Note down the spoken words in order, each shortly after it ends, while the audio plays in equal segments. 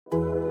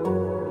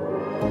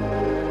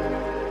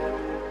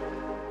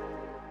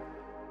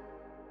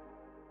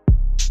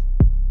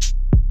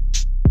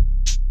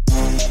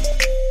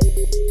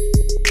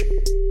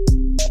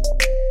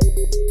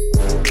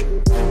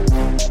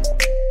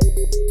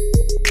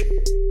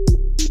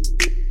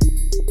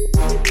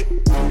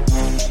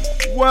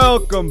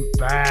Welcome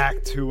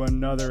back to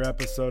another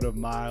episode of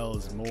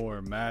Miles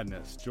More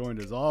Madness. Joined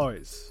as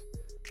always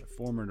by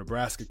former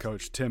Nebraska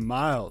coach Tim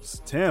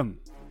Miles. Tim,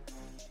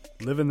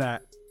 living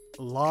that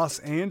Los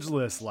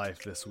Angeles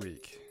life this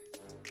week.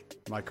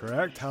 Am I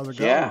correct? How's it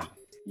going?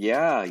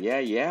 Yeah.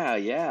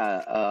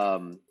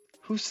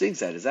 Who sings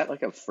that? Is that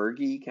like a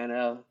Fergie kind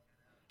of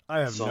I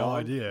have no song?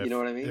 idea You know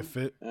what I mean? I don't if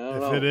it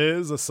know.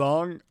 is a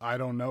song, I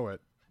don't know it.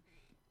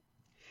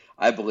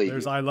 I believe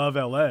There's you. I Love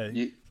LA.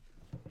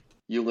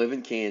 You live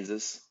in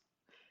Kansas.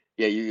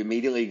 Yeah, you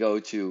immediately go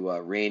to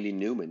Randy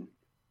Newman,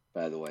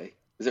 by the way.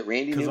 Is it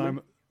Randy Because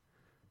Newman?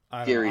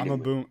 I don't know. Gary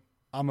Newman.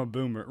 I'm a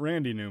boomer.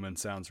 Randy Newman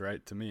sounds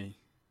right to me.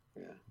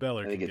 Yeah.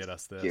 Beller I can think it's get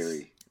us this.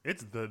 Gary.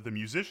 It's the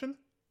musician?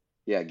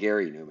 Yeah,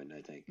 Gary Newman,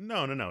 I think.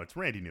 No. It's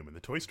Randy Newman, the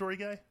Toy Story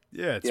guy.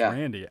 Yeah, it's Yeah.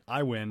 Randy.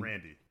 I win.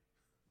 Randy.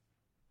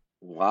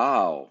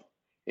 Wow.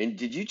 And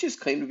did you just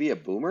claim to be a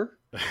boomer?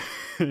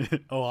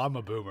 Oh, I'm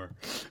a boomer.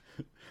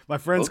 My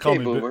friends Okay, call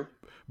me boomer.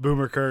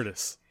 Boomer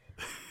Curtis.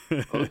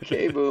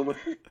 Okay, boomer.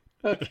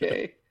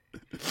 Okay.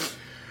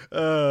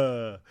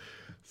 So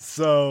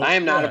I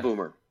am not a yeah.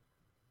 boomer.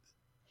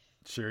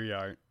 Sure you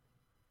aren't.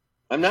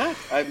 I'm not.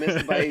 I missed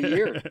it by a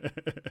year.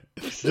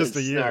 Just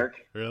a year. Snark.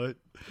 Really?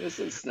 This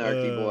is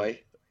snarky boy.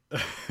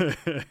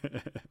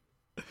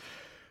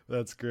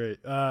 That's great.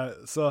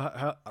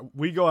 So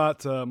we go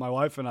out to, my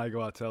wife and I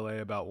go out to LA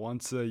about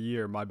once a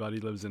year. My buddy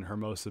lives in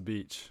Hermosa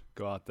Beach.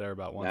 Go out there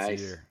about once a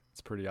Nice. year.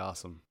 It's pretty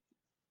awesome.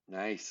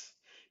 Nice.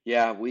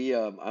 Yeah,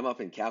 I'm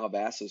up in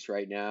Calabasas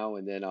right now,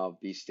 and then I'll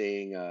be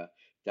staying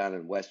down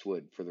in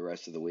Westwood for the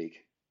rest of the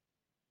week.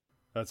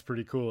 That's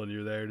pretty cool. And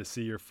you're there to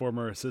see your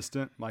former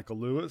assistant, Michael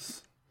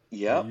Lewis, at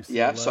Yep. So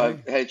UCLA.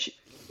 I've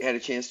had a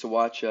chance to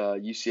watch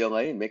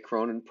UCLA and Mick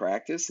Cronin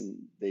practice, and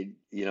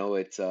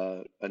it's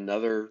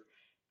another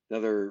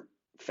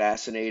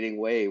fascinating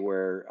way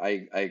where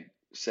I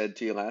said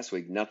to you last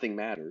week, nothing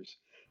matters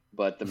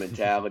but the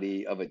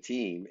mentality of a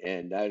team,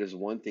 and that is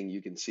one thing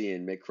you can see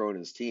in Mick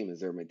Cronin's team is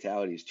their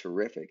mentality is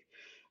terrific.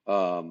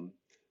 Um,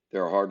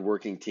 they're a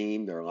hardworking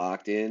team. They're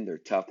locked in. They're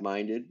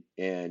tough-minded,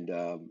 and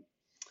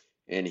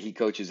he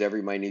coaches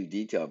every minute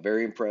detail.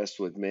 Very impressed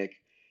with Mick,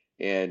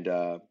 and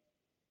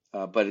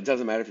but it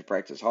doesn't matter if you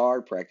practice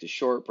hard, practice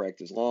short,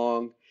 practice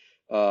long.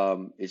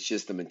 It's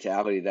just the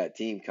mentality of that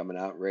team coming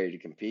out ready to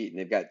compete, and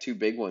they've got two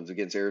big ones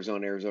against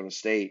Arizona, Arizona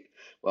State.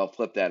 Well,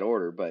 flip that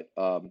order, but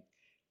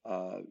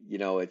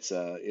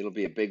it'll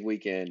be a big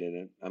weekend,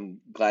 and I'm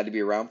glad to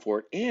be around for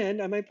it.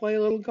 And I might play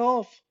a little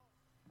golf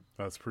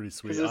That's pretty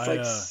because sweet. it's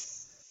like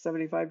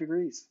 75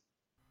 degrees.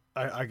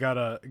 I got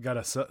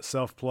a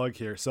self plug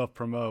here, self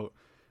promote.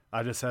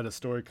 I just had a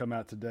story come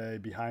out today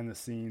behind the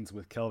scenes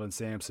with Kelvin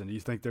Sampson. Do you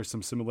think there's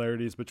some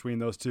similarities between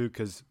those two?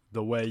 Because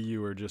the way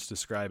you were just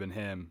describing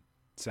him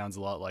sounds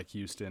a lot like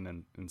Houston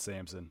and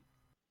Sampson.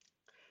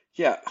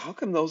 Yeah, how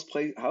come those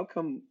play? How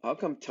come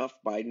tough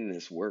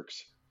Bideness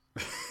works?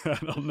 I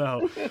don't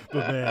know, but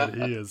man,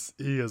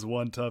 he is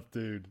one tough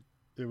dude.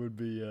 It would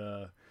be.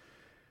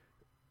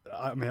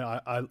 I mean,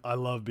 I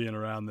love being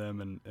around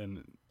them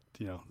and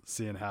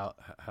seeing how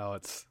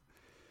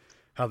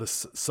the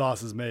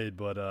sauce is made,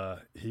 but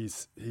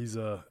he's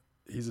a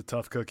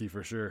tough cookie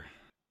for sure.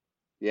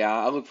 Yeah,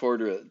 I look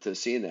forward to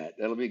seeing that.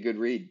 That'll be a good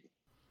read.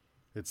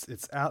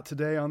 It's out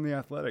today on The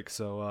Athletic,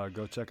 so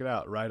go check it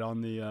out right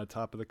on the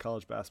top of the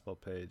college basketball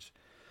page.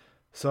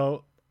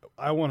 So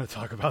I want to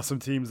talk about some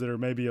teams that are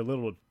maybe a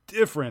little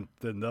different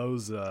than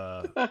those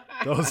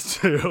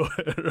two,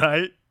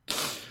 right?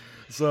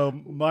 So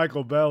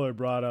Michael Beller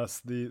brought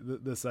us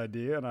this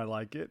idea, and I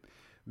like it.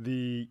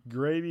 The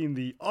grading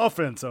the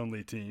offense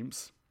only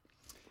teams.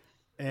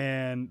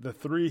 And the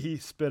three he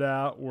spit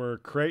out were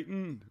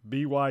Creighton,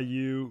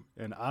 BYU,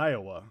 and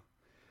Iowa.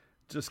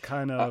 Just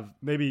kind of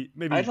maybe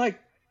I'd like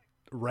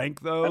rank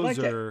I'd those like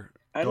to or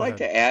I'd go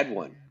like ahead. to add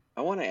one.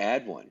 I want to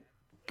add one.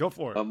 Go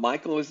for it.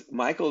 Michael, is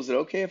it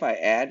okay if I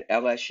add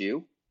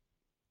LSU?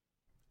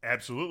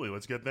 Absolutely.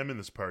 Let's get them in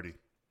this party.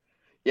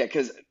 Yeah,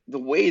 because the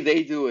way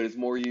they do it is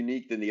more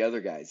unique than the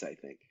other guys, I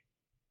think.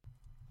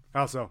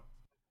 How so?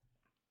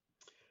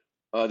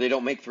 They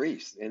don't make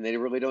threes, and they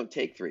really don't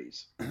take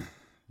threes.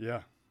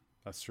 Yeah,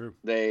 that's true.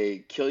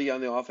 They kill you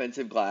on the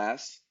offensive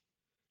glass.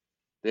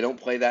 They don't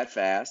play that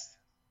fast,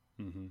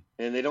 Hmm.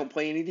 and they don't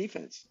play any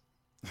defense.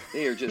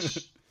 They are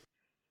just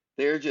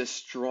they're just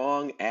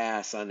strong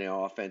ass on the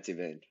offensive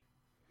end.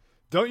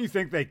 Don't you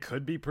think they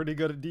could be pretty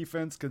good at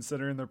defense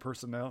considering their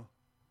personnel?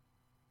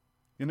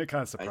 Isn't it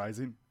kind of I,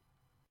 surprising?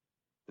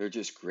 they're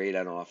just great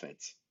on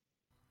offense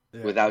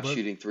Yeah, without but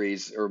shooting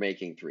threes or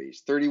making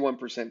threes.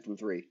 31% from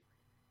three.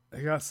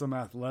 they got some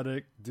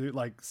athletic dude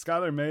like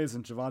Skylar Mays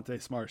and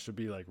Javante Smart should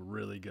be like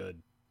really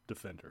good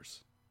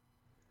defenders.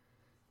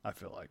 I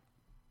feel like.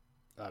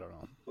 I don't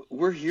know.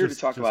 We're here to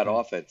talk Just about me.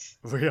 offense.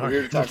 We We're are.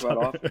 here to talk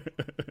about offense.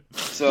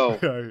 So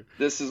We are.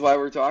 this is why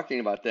we're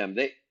talking about them.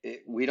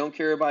 We don't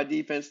care about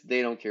defense.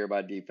 They don't care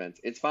about defense.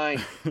 It's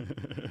fine.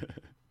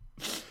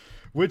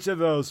 Which of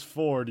those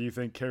four do you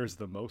think cares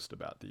the most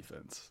about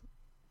defense?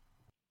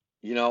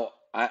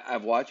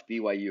 I've watched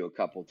BYU a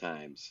couple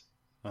times.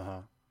 Uh-huh.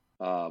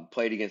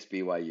 played against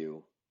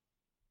BYU,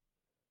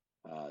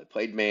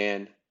 played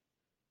man,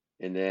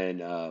 and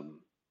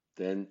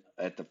then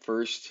at the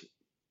first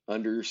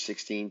under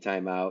 16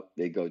 timeout,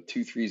 they go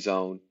 2-3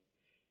 zone,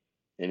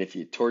 and if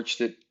you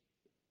torched it,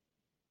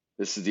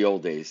 this is the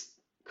old days.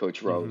 Coach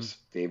Mm-hmm. Rose,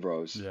 Dave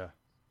Rose, Yeah.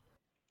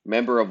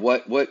 member of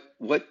what?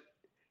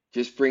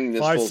 Just bringing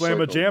this Phi full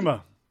Slamma circle.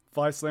 Jamma.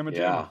 Phi Slamma Yeah,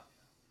 Jamma.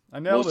 I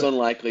nailed most it.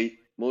 unlikely,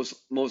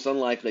 most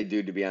unlikely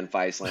dude to be on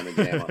Phi Slamma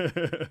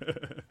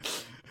Jamma.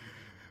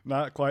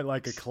 Not quite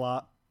like a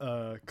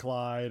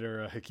Clyde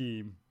or a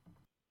Hakeem.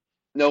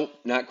 Nope,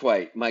 not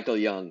quite. Michael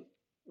Young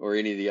or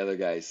any of the other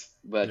guys.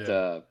 But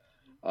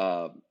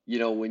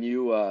Yeah. when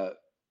you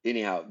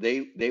anyhow,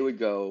 they would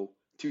go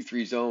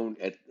 2-3 zone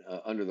at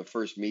under the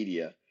first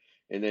media,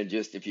 and then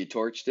just if you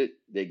torched it,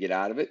 they get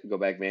out of it and go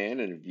back man,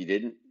 and if you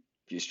didn't,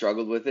 if you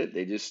struggled with it,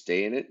 they just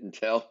stay in it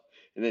until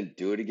and then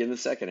do it again the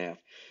second half.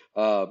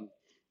 Um,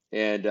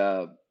 and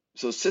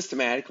so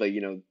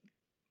systematically,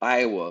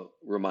 Iowa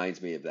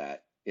reminds me of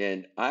that.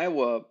 And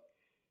Iowa,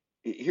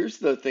 here's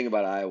the thing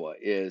about Iowa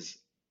is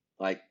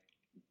like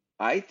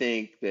I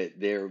think that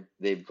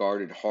they've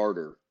guarded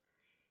harder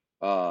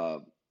uh,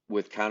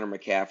 with Connor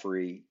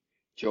McCaffrey,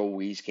 Joe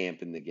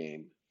Wieskamp in the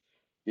game.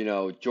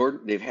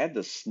 Jordan, they've had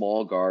the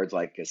small guards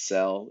like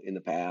Cassell in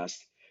the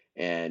past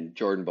and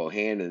Jordan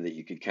Bohannon that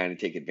you could kind of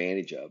take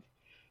advantage of.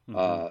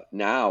 Mm-hmm.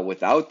 Now,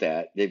 without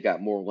that, they've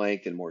got more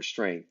length and more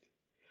strength.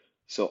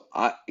 So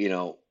uh,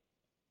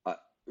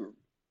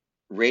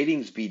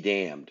 ratings be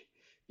damned.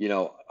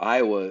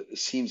 Iowa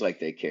seems like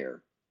they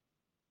care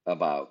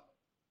about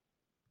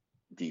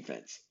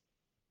defense.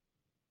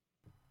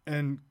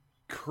 And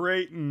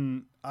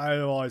Creighton, I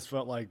always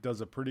felt like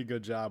does a pretty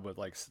good job with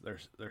like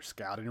their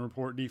scouting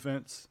report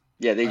defense.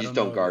 Yeah, they I just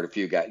don't don't know guard that. a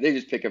few guys. They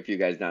just pick a few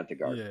guys not to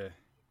guard, Yeah,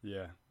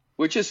 yeah,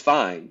 which is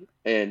fine.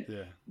 And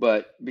yeah.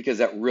 but because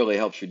that really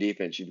helps your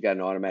defense, you've got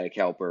an automatic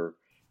helper.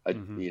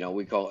 Mm-hmm.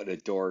 We call it a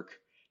dork.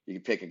 You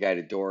can pick a guy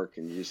to dork,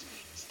 and you just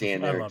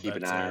stand I there and love keep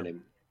an that eye on term.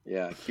 him.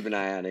 Yeah, keep an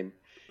eye on him,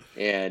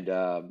 and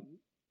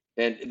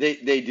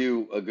they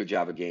do a good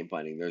job of game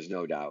planning. There's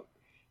no doubt.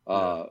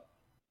 Yeah,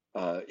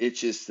 Uh, it's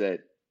just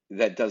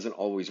that doesn't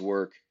always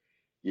work,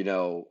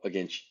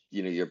 against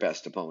your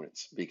best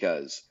opponents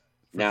because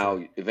for sure.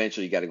 now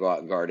eventually you got to go out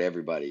and guard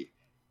everybody,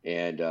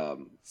 and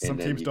Some then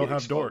teams you don't get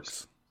have exposed.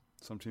 dorks.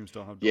 Some teams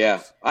don't have Yeah,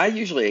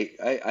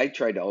 dorks. I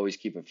tried to always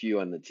keep a few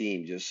on the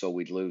team just so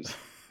we'd lose.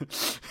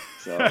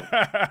 So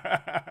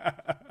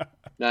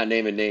not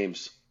naming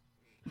names,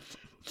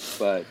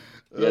 but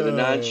yeah, the uh,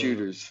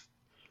 non-shooters.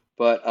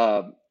 But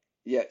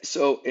yeah,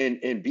 so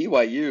in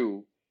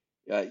BYU,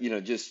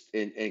 just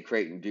in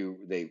Creighton do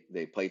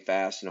they play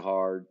fast and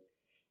hard.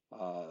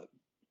 Uh,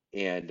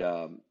 and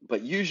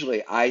but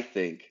usually I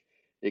think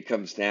it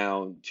comes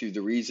down to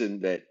the reason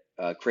that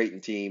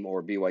Creighton team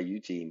or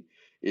BYU team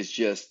is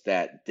just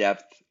that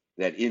depth,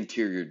 that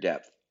interior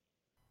depth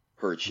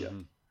hurts you.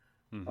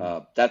 mm-hmm,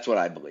 mm-hmm. That's what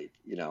I believe,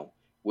 And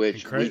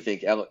which we Creighton,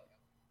 think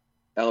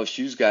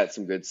LSU's got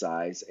some good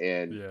size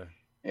yeah.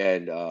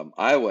 and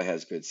Iowa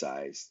has good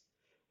size,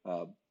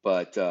 uh,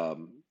 but uh,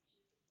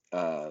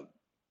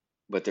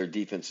 but their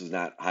defense is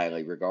not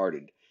highly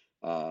regarded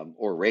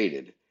or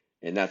rated,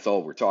 and that's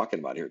all we're talking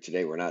about here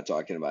today. We're not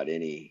talking about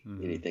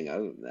Mm-hmm. anything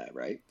other than that,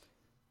 right?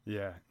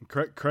 Yeah,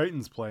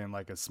 Creighton's playing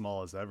like as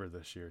small as ever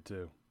this year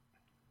too.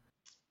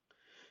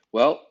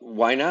 Well,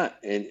 why not?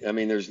 And I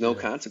mean, there's no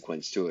Yeah.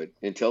 consequence to it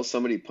until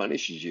somebody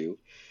punishes you.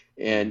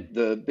 Mm-hmm. And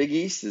the Big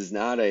East is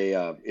not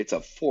it's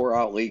a 4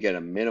 out league at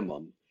a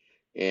minimum.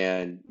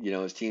 And,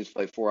 as teams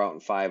play 4 out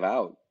and 5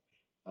 out,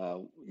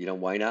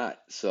 why not?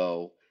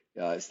 So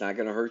it's not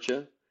going to hurt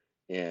you.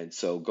 And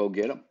so go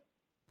get them.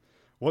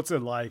 What's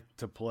it like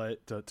to play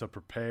to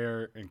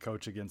prepare and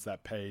coach against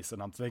that pace?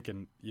 And I'm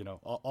thinking,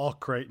 all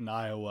Creighton,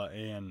 Iowa,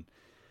 and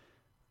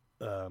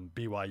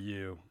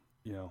BYU,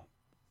 you know,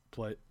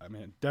 play. I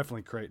mean,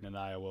 definitely Creighton and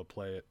Iowa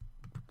play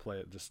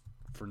it just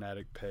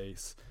frenetic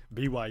pace.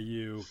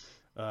 BYU,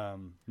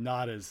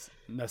 not as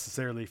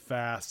necessarily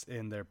fast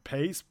in their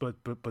pace, but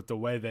the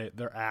way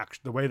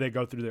the way they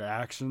go through their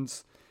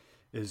actions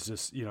is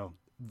just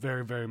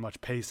very very much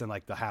pace in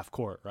like the half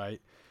court, right?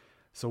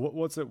 So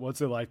what's it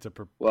like to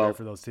prepare Well,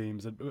 for those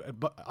teams?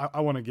 But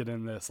I want to get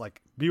in this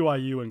like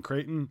BYU and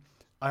Creighton.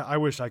 I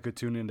wish I could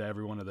tune into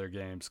every one of their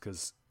games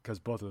because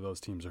both of those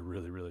teams are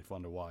really really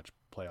fun to watch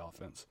play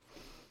offense.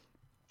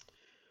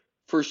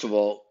 first of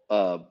all,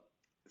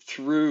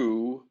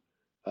 through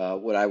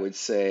what I would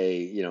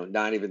say,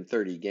 not even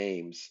 30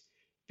 games,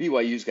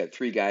 BYU's got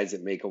three guys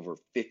that make over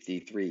 50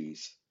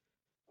 threes.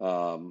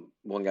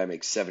 One guy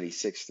makes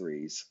 76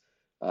 threes,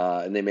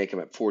 and they make them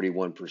at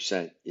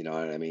 41%. You know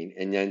what I mean?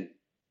 And then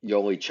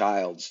Yoli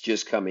Childs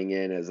just coming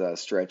in as a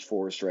stretch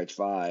four, stretch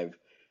five,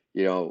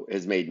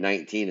 has made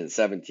 19 and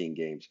 17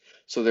 games.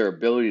 So their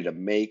ability to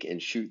make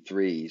and shoot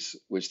threes,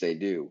 which they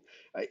do,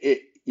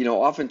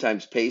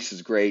 oftentimes pace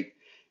is great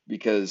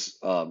because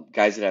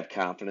guys that have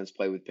confidence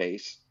play with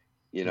pace,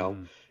 you know,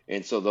 Mm-hmm.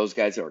 and so those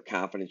guys that are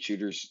confident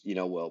shooters,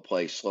 will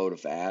play slow to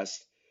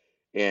fast.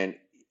 And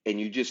and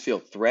you just feel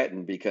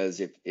threatened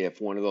because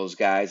if one of those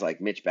guys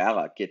like Mitch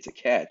Ballock gets a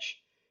catch,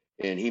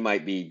 and he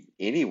might be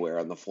anywhere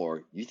on the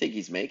floor, you think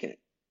he's making it,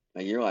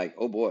 and you're like,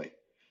 oh boy,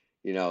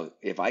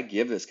 if I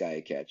give this guy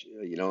a catch,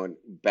 and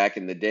back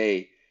in the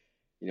day,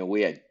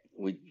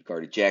 we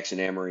guarded Jackson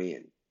Emery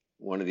and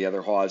one of the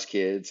other Hawes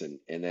kids, and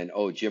then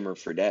Jimmer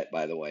Fredette,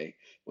 by the way,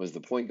 was the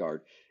point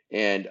guard,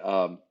 and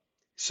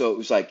so it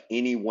was like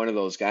any one of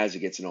those guys that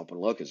gets an open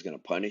look is going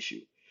to punish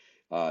you.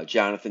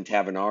 Jonathan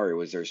Tavanari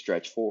was their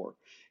stretch four,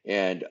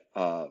 and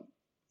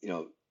you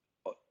know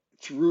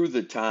through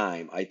the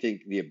time, I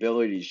think the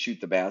ability to shoot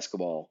the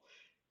basketball,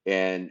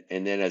 and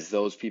then as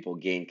those people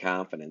gain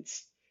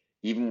confidence,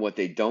 even what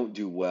they don't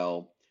do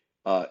well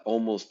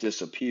almost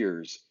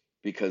disappears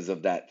because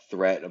of that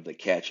threat of the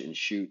catch and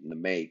shoot and the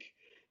make,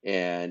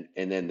 and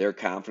then their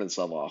confidence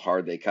level, how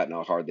hard they cut and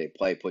how hard they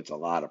play, puts a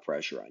lot of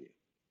pressure on you.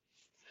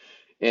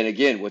 And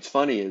again, what's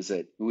funny is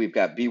that we've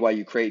got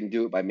BYU Creighton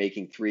do it by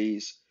making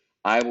threes.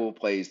 Iowa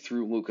plays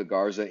through Luka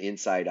Garza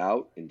inside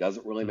out and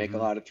doesn't really make a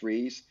Mm-hmm. lot of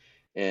threes.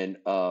 And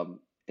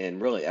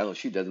really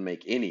LSU doesn't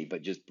make any,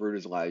 but just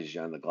brutalizes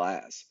you on the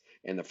glass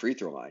and the free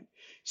throw line.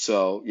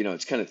 So,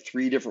 it's kind of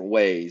three different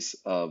ways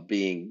of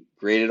being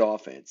great at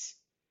offense,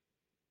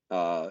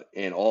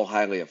 and all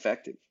highly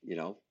effective.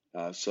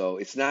 So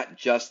it's not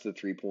just the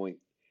 3-point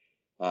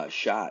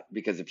shot,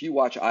 because if you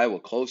watch Iowa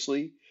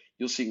closely,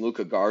 you'll see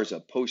Luka Garza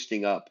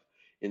posting up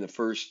in the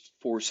first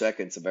 4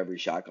 seconds of every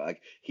shot.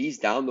 Like he's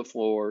down the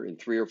floor in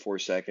 3 or 4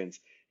 seconds,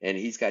 and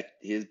he's got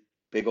his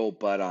big old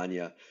butt on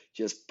you,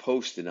 just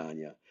posting on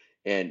you,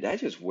 and that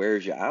just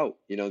wears you out.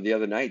 The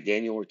other night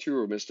Daniel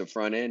Arturo missed the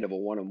front end of a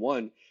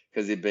 1-on-1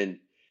 because he'd been,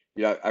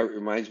 it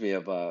reminds me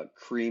of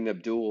Kareem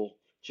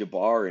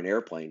Abdul-Jabbar in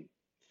Airplane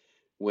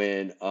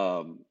when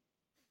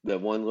the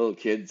one little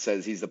kid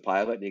says he's the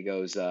pilot, and he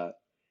goes,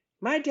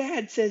 my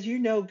dad says you're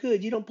no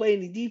good. You don't play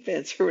any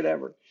defense or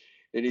whatever.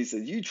 And he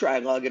says, you try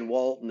lugging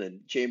Walton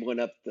and Chamberlain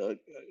up the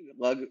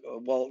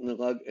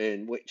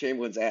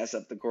Chamberlain's ass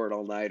up the court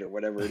all night or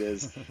whatever it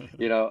is,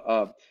 you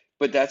know.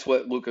 But that's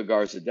what Luka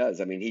Garza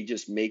does. I mean, he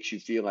just makes you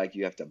feel like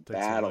you have to Takes some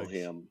battle legs.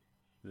 him.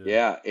 Yeah.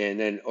 Yeah. And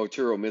then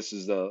Otero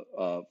misses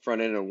the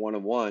front end of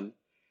 1-on-1.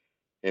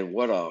 And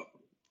what a,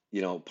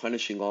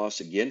 punishing loss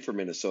again for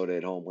Minnesota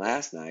at home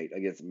last night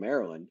against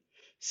Maryland.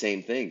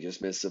 Same thing,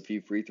 just missed a few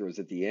free throws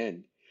at the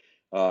end.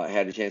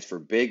 Had a chance for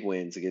big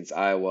wins against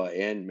Iowa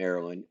and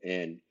Maryland,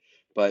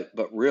 but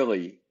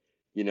really,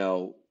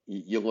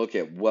 you look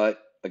at what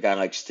a guy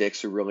like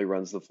Sticks, who really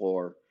runs the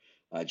floor,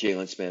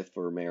 Jalen Smith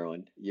for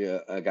Maryland,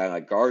 a guy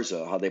like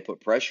Garza, how they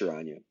put pressure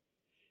on you,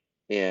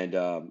 and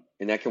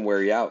that can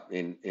wear you out,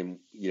 and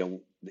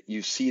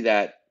you see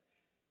that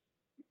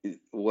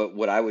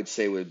what I would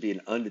say would be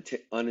an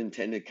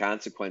unintended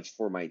consequence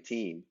for my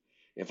team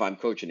if I'm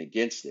coaching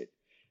against it,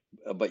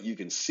 but you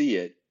can see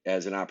it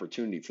as an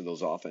opportunity for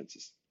those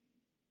offenses.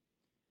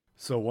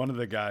 So one of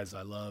the guys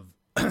I love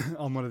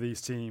on one of these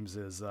teams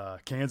is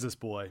Kansas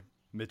boy,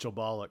 Mitchell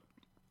Bollock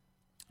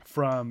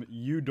from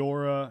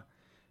Eudora,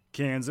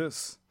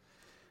 Kansas.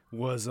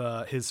 Was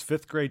his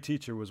fifth grade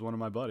teacher was one of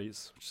my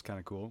buddies, which is kind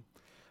of cool.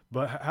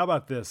 But how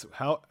about this?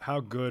 How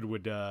good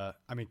would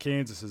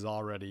Kansas is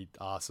already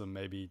awesome,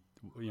 maybe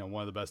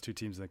one of the best two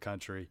teams in the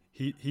country.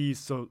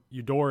 So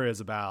Eudora is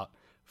about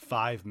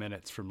 5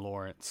 minutes from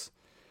Lawrence.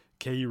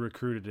 KU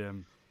recruited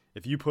him.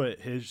 If you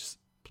put his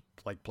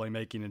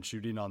playmaking and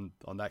shooting on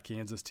that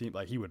Kansas team,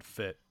 he would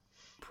fit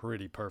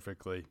pretty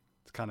perfectly.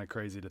 It's kind of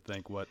crazy to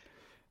think what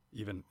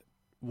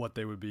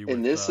they would be with.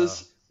 And this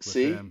is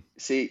him.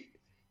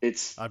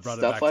 It's I brought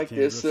it stuff back like to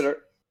this Kansas.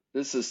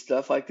 this is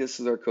stuff like this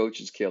that are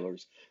coaches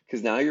killers,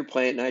 because now you're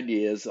planting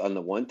ideas on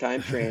the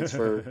one-time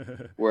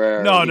transfer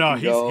where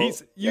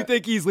you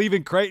think he's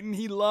leaving Creighton?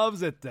 He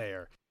loves it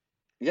there.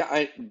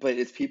 Yeah, but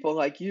it's people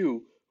like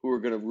you who are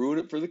going to ruin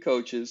it for the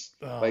coaches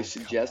by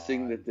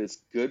suggesting that this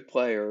good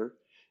player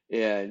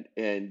and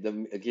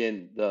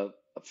the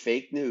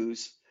fake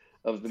news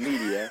of the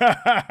media,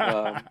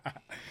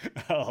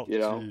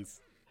 Geez.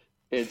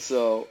 and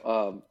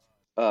so,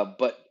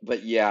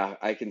 but yeah,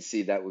 I can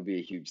see that would be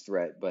a huge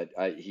threat, but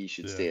he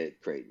should stay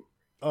at Creighton.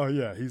 Oh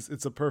yeah,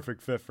 it's a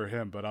perfect fit for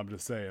him. But I'm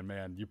just saying,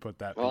 man, you put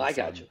that. Well, I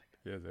got you.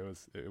 Yeah, it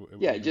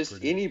Yeah,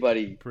 just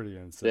anybody pretty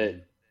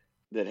insane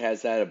that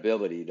has that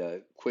ability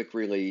to quick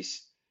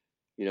release.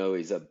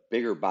 He's a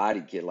bigger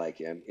body kid like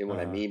him. And what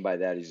I mean by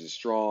that, he's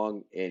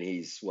strong, and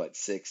he's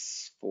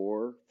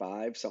 6'4",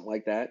 5", something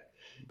like that.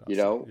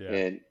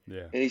 And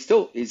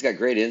he's got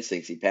great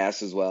instincts. He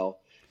passes well.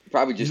 He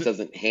probably just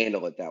doesn't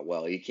handle it that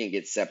well. He can't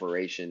get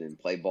separation and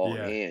play ball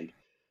in hand.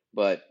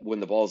 But when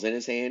the ball's in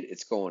his hand,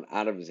 it's going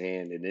out of his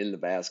hand and in the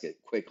basket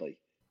quickly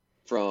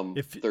from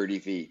 30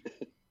 feet.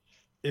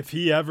 If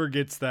he ever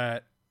gets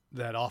that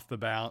off the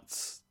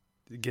bounce,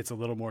 gets a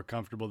little more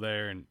comfortable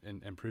there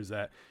and proves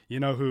that,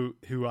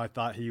 who I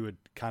thought he would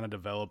kind of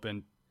develop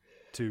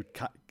into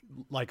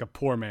like a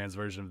poor man's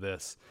version of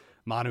this,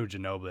 Manu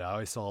Ginobili. I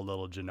always saw a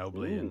little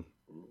Ginobili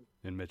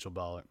in Mitchell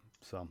Bollock.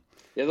 So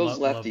yeah, those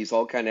lefties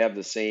all kind of have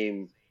the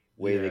same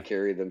way they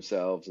carry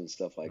themselves and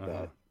stuff like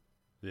that.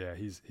 Yeah,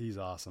 he's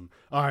awesome.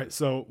 All right,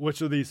 so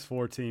which of these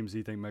 4 teams do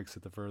you think makes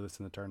it the furthest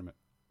in the tournament?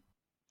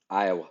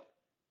 Iowa.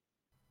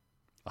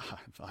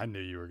 I knew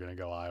you were going to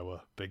go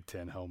Iowa. Big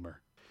Ten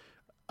homer.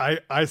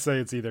 I say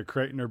it's either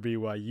Creighton or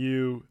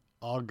BYU.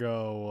 I'll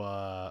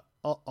go.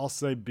 I'll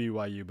say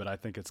BYU, but I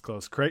think it's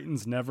close.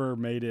 Creighton's never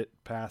made it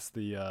past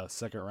the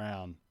second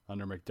round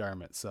under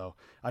McDermott, so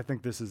I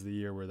think this is the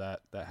year where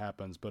that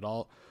happens. But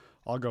I'll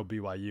go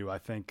BYU. I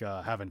think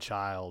having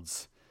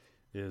Childs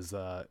is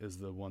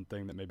the one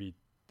thing that maybe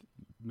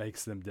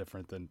makes them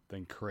different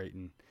than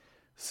Creighton.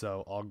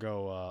 So I'll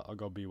go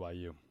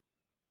BYU.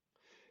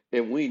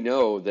 And we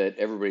know that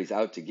everybody's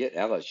out to get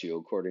LSU,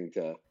 according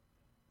to,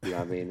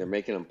 I mean, they're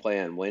making them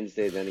play on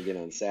Wednesday, then again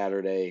on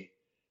Saturday,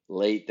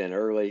 late, then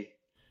early.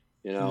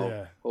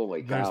 Yeah.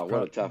 Holy cow,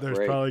 what a tough There's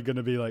break. probably going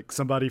to be like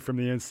somebody from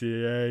the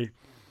NCAA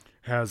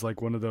has like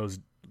one of those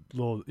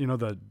little,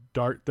 the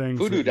dart things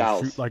Voodoo that you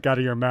dolls. shoot like out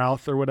of your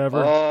mouth or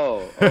whatever.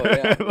 Oh,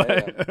 yeah.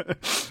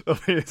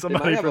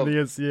 Somebody have from a- the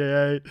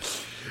NCAA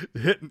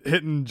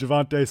hitting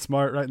Javonte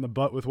Smart right in the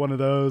butt with one of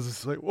those.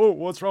 It's like, whoa,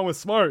 what's wrong with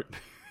Smart?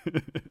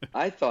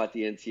 I thought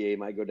the NCAA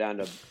might go down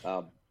to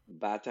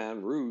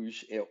Baton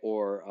Rouge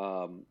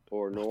or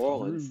New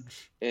Orleans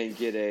and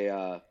get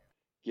a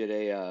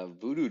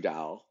voodoo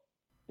doll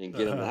and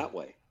get them that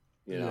way.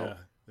 Yeah.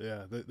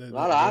 A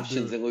lot of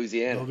options in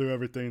Louisiana. They'll do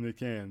everything they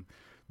can.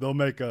 They'll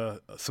make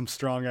some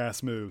strong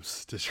ass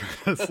moves to try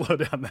to slow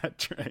down that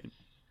train.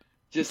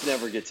 Just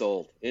never gets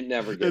old. It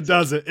never gets. It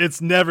doesn't.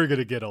 It's never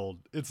gonna get old.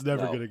 It's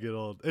never No. gonna get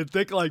old. And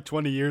think like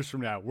 20 years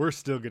from now, we're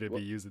still gonna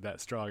be using that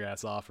strong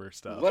ass offer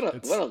stuff. What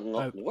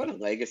a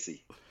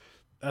legacy.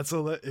 It's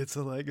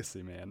a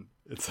legacy, man.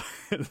 That's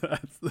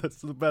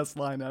the best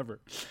line ever.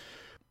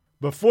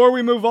 Before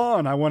we move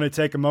on, I want to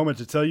take a moment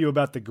to tell you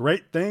about the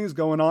great things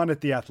going on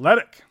at The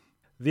Athletic.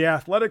 The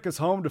Athletic is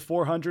home to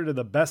 400 of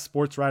the best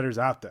sports writers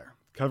out there,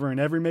 covering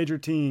every major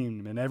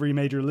team and every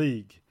major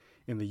league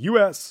in the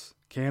U.S.,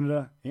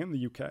 Canada, and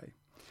the UK.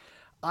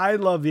 I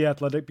love The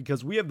Athletic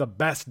because we have the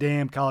best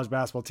damn college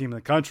basketball team in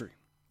the country.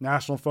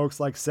 National folks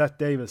like Seth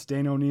Davis,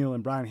 Dane O'Neill,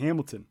 and Brian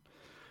Hamilton.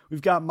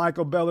 We've got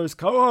Michael Beller's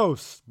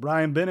co-host,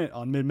 Brian Bennett,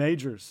 on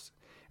mid-majors.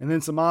 And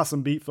then some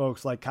awesome beat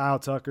folks like Kyle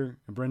Tucker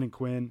and Brendan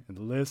Quinn, and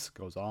the list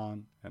goes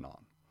on and on.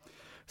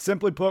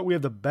 Simply put, we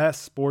have the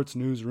best sports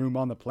newsroom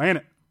on the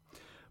planet.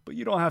 But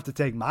you don't have to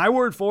take my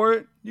word for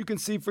it. You can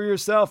see for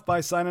yourself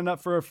by signing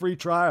up for a free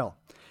trial.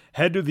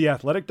 Head to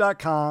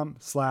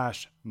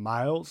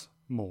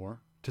theathletic.com/milesmore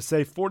to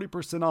save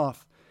 40%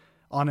 off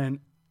on an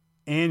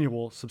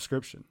annual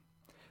subscription.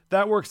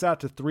 That works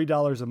out to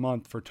 $3 a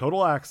month for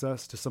total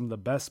access to some of the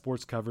best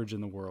sports coverage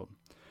in the world.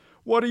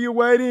 What are you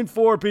waiting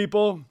for,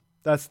 people?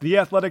 That's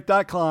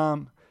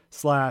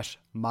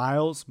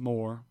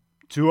theathletic.com/milesmore,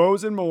 2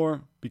 O's and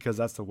more, because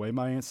that's the way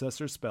my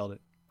ancestors spelled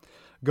it.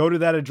 Go to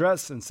that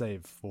address and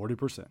save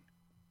 40%.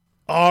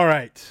 All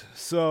right,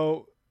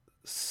 so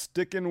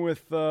sticking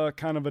with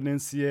kind of an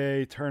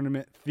NCAA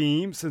tournament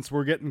theme, since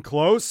we're getting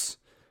close,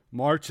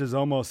 March is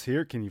almost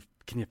here. Can you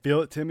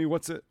feel it, Timmy?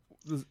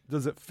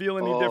 Does it feel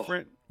any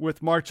different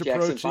with March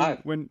Jackson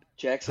approaching? 5.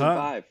 Jackson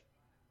 5.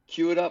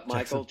 Cue it up,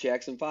 Michael.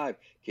 Jackson 5.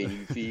 Can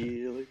you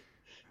feel it?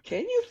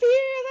 Can you feel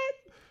it?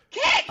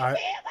 Can you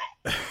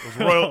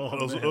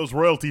feel it? Those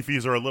royalty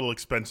fees are a little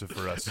expensive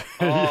for us.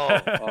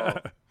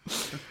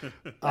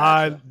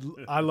 I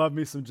love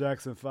me some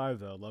Jackson 5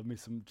 though. Love me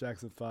some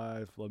Jackson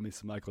 5. Love me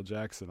some Michael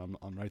Jackson.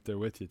 I'm right there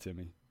with you,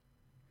 Timmy.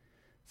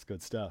 It's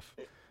good stuff.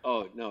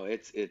 Oh no,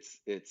 it's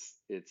the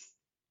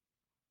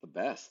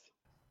best.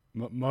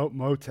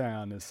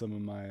 Motown is some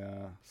of my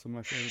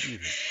favorite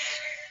music.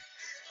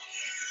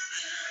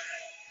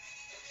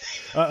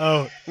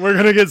 We're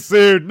gonna get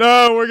sued.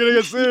 No, we're gonna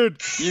get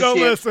sued. Don't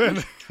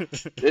listen.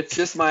 It's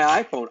just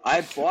my iPhone.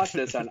 I bought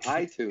this on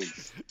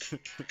iTunes.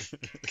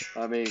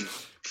 I mean,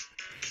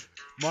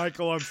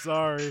 Michael, I'm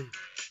sorry.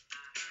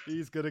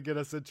 He's gonna get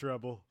us in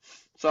trouble.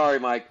 Sorry,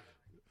 Mike.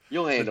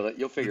 You'll handle it.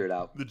 You'll figure it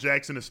out. The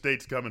Jackson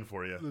Estate's coming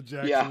for you. The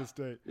Jackson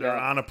Estate. They're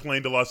on a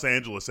plane to Los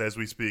Angeles as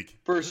we speak.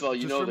 First of all,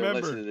 you Just know they're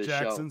remember, listening to this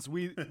Jacksons, show.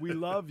 we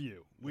love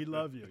you. We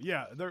love you.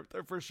 Yeah, they're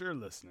for sure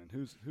listening.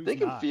 Who's They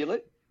can not? feel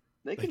it.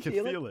 They can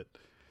feel it.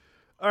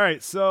 All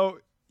right, so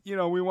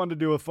we wanted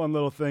to do a fun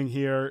little thing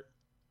here.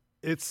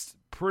 It's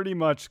pretty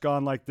much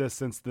gone like this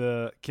since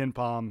the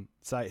KenPom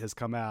site has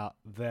come out,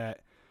 that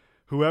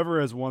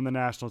whoever has won the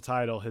national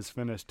title has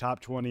finished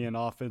top 20 in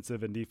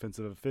offensive and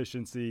defensive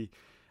efficiency.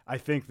 I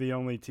think the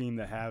only team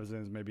that has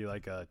is maybe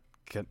like a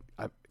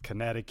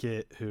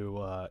Connecticut,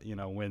 who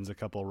wins a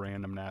couple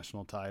random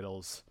national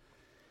titles.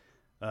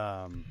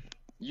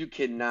 You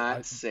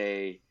cannot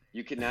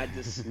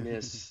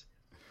dismiss.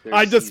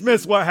 I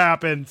dismiss season. what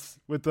happens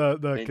with the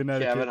And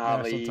Connecticut Kevin national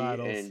Holly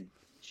titles. and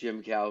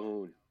Jim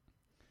Calhoun.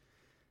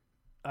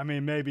 I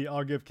mean, maybe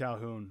I'll give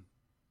Calhoun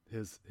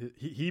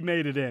he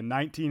made it in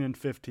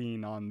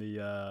 19-15 on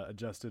the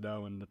adjusted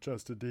O and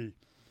adjusted D,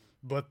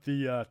 but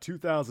the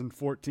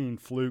 2014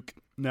 fluke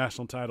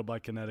national title by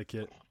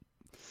Connecticut.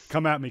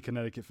 Come at me,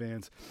 Connecticut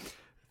fans.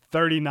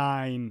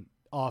 39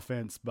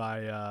 offense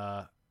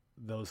by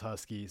those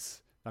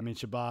Huskies. I mean,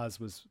 Shabazz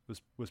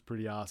was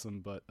pretty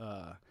awesome, but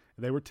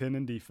they were 10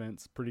 in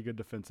defense, pretty good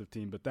defensive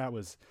team. But that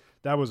was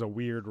a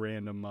weird,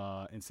 random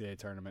NCAA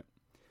tournament,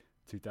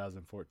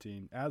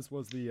 2014. As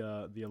was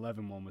the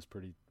 11 one was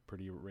pretty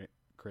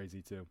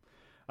crazy too.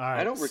 All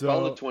right, I don't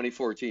recall the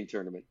 2014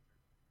 tournament.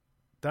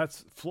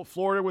 That's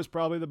Florida was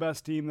probably the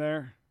best team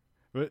there.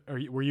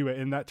 Were you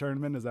in that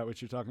tournament? Is that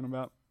what you're talking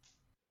about?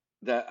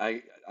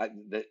 That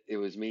it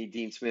was me,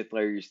 Dean Smith,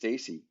 Larry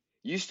Stacy.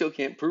 You still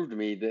can't prove to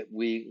me that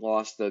we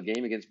lost the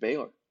game against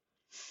Baylor.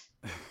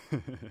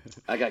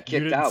 I got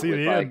kicked out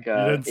with like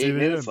 8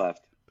 minutes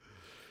left.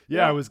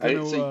 Yeah, I was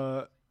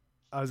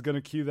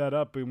gonna cue that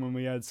up, and when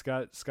we had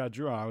Scott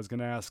Drew on, I was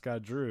gonna ask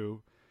Scott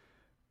Drew,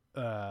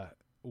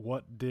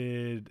 what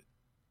did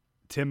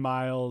Tim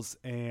Miles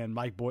and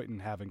Mike Boynton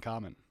have in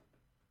common?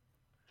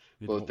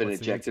 Both been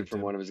ejected from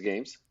one of his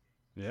games.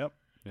 Yep,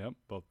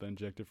 both been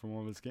ejected from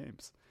one of his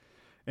games.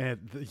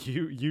 And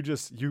you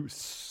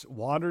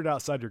wandered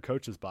outside your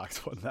coach's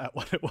box. Wasn't that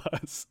what it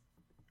was?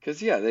 Because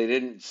they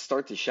didn't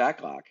start the shot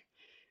clock,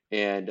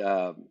 and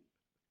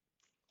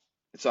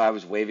so I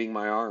was waving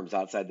my arms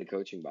outside the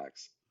coaching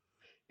box,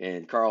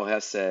 and Carl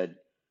Hess said,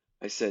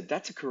 "I said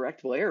that's a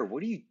correctable error.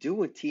 What are you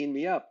doing, teeing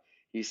me up?"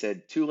 He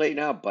said, "Too late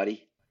now,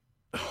 buddy."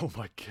 Oh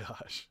my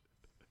gosh!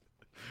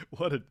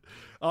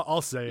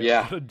 I'll say it.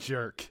 Yeah. What a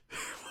jerk!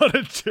 What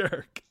a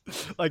jerk!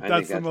 Like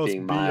that's the most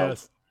BS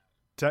mild.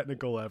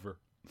 technical ever.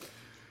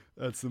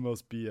 That's the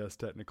most BS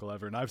technical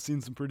ever, and I've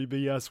seen some pretty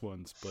BS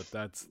ones, but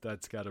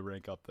that's got to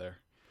rank up there.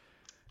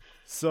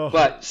 So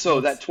that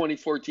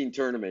 2014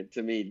 tournament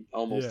to me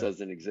almost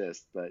doesn't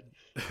exist, but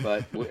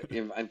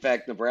in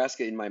fact,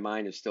 Nebraska in my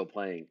mind is still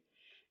playing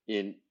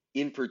in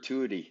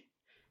perpetuity.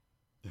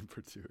 In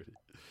perpetuity.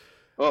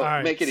 Well,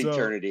 right, make it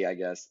eternity, I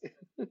guess.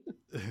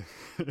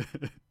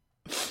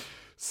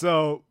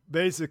 So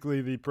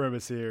basically, the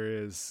premise here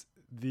is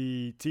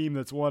the team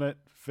that's won it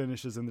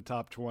finishes in the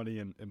top 20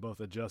 in both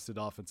adjusted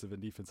offensive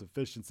and defensive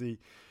efficiency.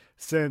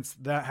 Since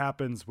that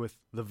happens with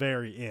the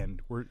very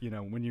end, where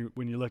when you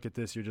look at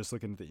this, you're just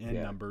looking at the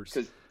end numbers.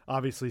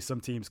 Obviously,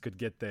 some teams could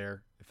get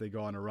there if they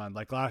go on a run.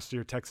 Like last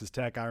year, Texas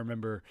Tech, I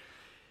remember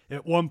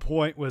at one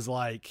point was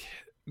like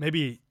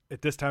maybe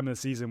at this time of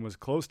the season was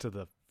close to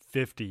the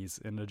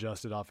 50s in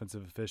adjusted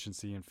offensive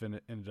efficiency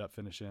and ended up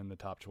finishing in the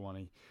top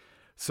 20.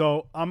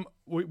 So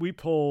we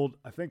pulled,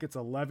 I think it's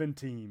 11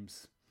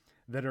 teams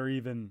that are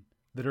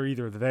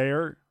either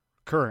there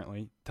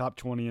currently, top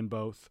 20 in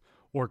both,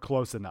 or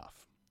close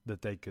enough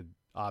that they could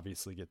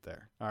obviously get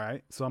there. All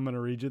right, so I'm going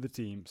to read you the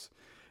teams.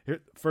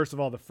 Here, first of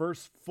all, the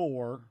first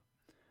 4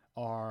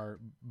 are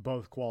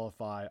both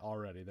qualify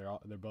already. They're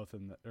both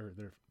in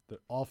they're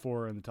all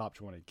 4 are in the top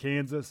 20.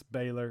 Kansas,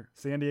 Baylor,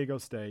 San Diego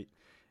State,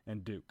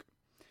 and Duke.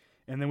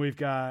 And then we've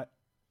got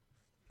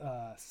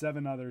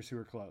 7 others who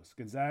are close.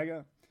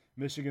 Gonzaga,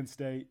 Michigan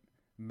State,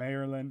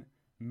 Maryland,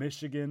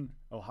 Michigan,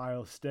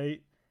 Ohio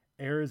State,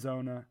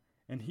 Arizona,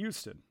 and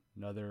Houston.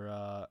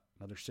 Another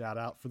shout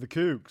out for the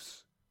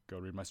Cougs. Go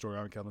read my story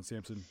on Kelvin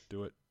Sampson.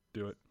 Do it.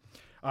 All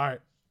right.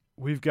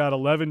 We've got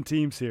 11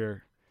 teams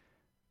here.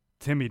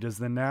 Timmy, does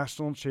the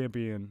national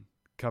champion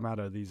come out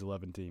of these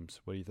 11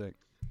 teams? What do you think?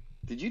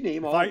 Did you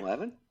name all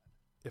 11?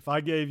 If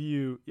I gave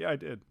you – yeah, I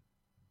did.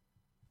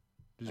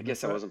 I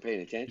guess I wasn't paying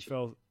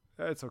attention.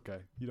 It's okay.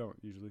 You don't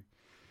usually.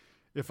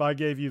 If I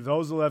gave you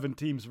those 11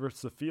 teams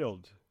versus the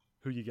field,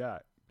 who you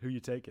got? Who you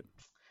taking?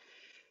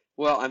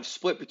 Well, I'm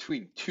split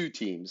between 2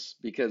 teams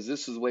because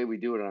this is the way we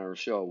do it on our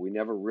show. We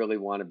never really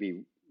want to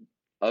be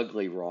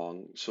ugly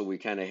wrong, so we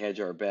kind of hedge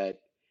our bet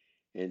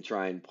and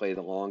try and play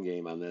the long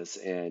game on this.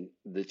 And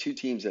the 2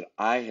 teams that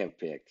I have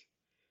picked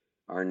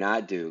are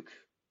not Duke.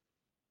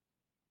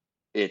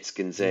 It's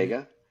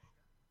Gonzaga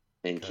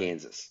and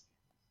Kansas.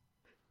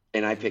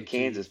 And I picked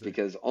Kansas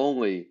because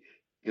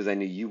I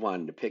knew you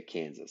wanted to pick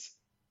Kansas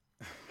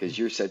because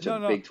you're such a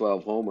Big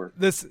 12 homer.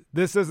 This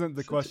isn't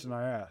the question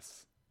I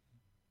asked.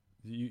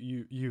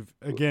 You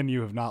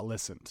have not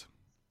listened.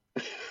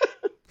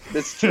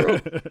 That's true.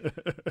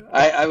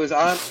 I was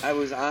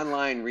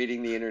online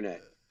reading the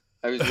internet.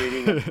 I was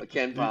reading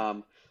Ken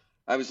Palm.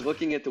 I was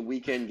looking at the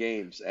weekend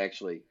games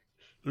actually.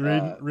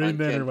 Reading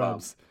the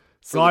interwebs.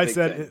 So I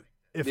said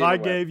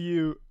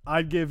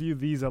I'd give you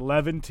these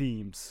 11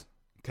 teams.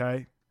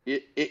 Okay.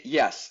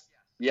 Yes.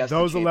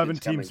 Those 11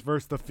 teams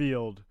versus the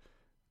field.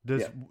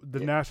 Does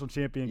the national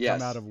champion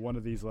come out of one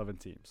of these 11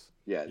 teams?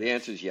 Yeah, the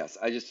answer is yes.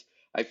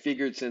 I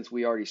figured since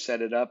we already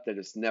set it up that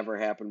it's never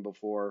happened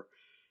before.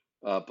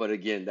 But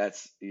again,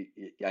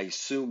 I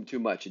assume too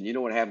much. And you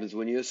know what happens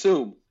when you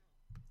assume?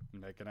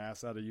 Make an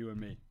ass out of you and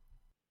me.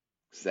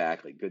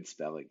 Exactly. Good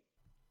spelling.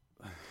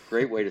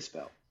 Great way to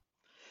spell.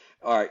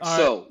 All right.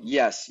 So,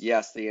 yes,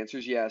 the answer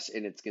is yes.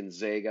 And it's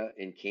Gonzaga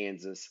and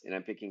Kansas. And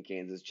I'm picking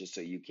Kansas just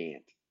so you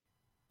can't.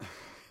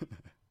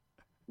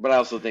 But I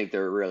also think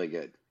they're really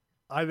good.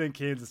 I think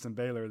Kansas and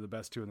Baylor are the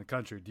best 2 in the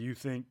country. Do you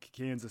think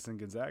Kansas and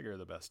Gonzaga are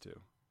the best 2?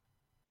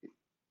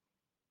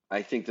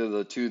 I think they're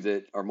the 2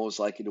 that are most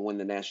likely to win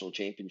the national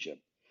championship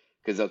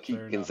because they'll keep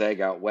Fair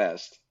Gonzaga out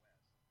west.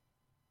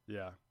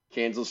 Yeah.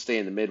 Kansas will stay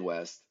in the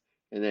Midwest.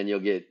 and then you'll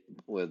get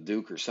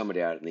Duke or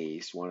somebody out in the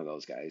East, one of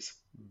those guys.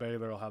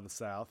 Baylor will have the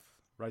South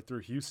right through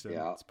Houston.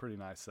 Yeah. It's a pretty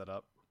nice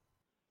setup.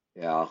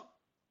 Yeah.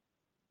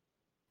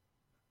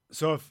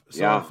 So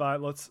if I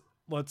let's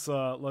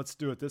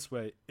do it this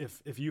way.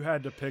 If you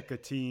had to pick a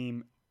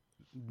team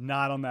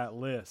not on that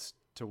list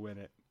to win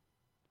it,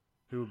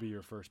 who would be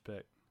your first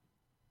pick?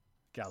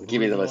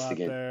 Give me the list out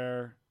again.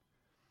 There.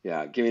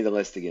 Yeah, give me the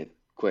list again,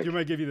 quick. You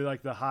might give you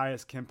the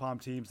highest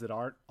KenPom teams that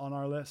aren't on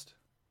our list.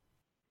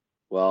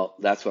 Well,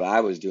 that's what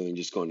I was doing,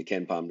 just going to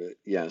KenPom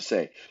to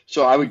say.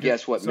 So I would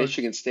guess what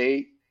Michigan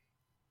State.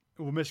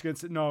 Well,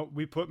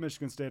 we put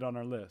Michigan State on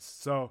our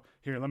list. So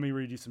here, let me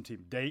read you some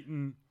teams: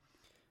 Dayton,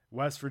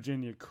 West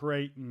Virginia,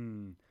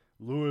 Creighton,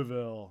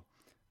 Louisville,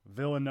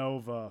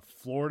 Villanova,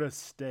 Florida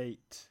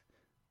State.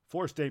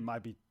 Florida State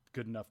might be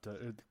good enough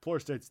to.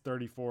 Florida State's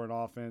 34 in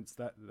offense.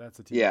 That's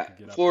a team. Yeah, that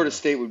could get Florida up there.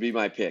 State would be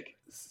my pick.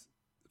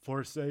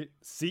 Florida State,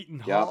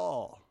 Seton Yep.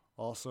 Hall,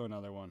 also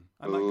another one.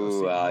 I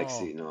like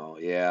Seton Hall.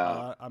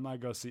 Yeah, I might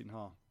go Seton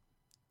Hall.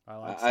 I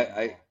like Seton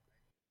Hall.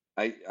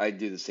 I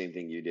do the same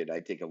thing you did. I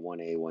take a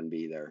 1A,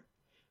 1B there.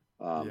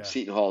 Yeah.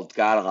 Seton Hall's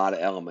got a lot of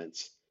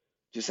elements.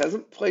 Just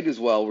hasn't played as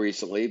well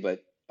recently,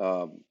 but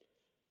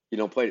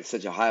played at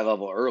such a high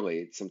level early.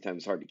 It's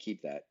sometimes hard to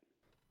keep that.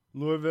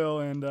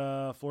 Louisville and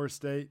Florida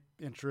State,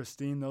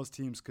 interesting. Those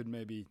teams could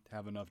maybe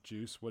have enough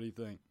juice. What do you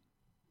think?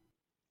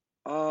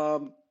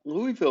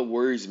 Louisville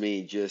worries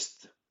me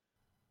just,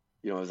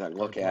 as I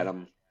look at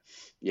them.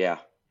 Yeah,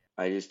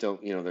 I just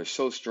don't, they're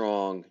so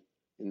strong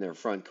in their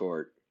front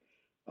court.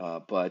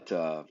 But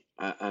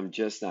I'm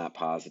just not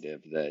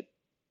positive that,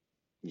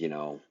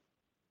 that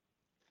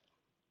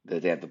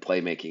they have the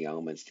playmaking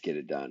elements to get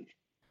it done.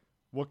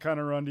 What kind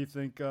of run do you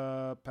think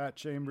Pat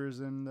Chambers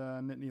and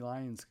Nittany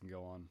Lions can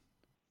go on?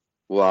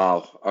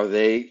 Wow. Are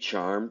they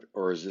charmed,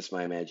 or is this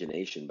my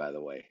imagination, by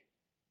the way?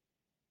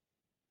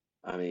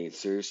 I mean,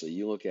 seriously,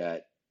 you look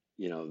at,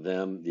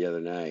 them the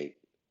other night.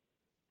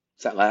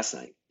 It's that last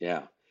night.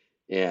 Yeah.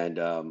 And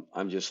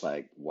I'm just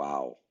like,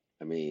 wow.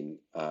 I mean,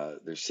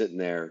 they're sitting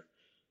there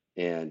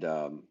and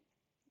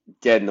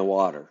dead in the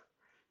water,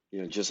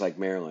 just like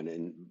Maryland.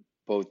 And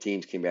both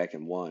teams came back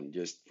and won.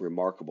 Just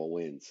remarkable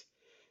wins.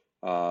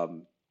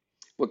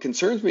 What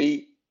concerns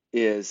me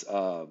is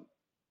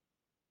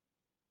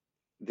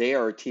they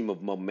are a team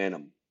of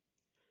momentum.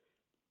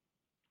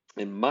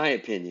 And my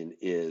opinion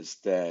is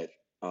that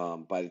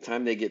by the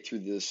time they get through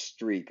this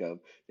streak of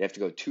they have to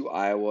go to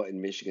Iowa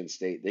and Michigan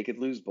State, they could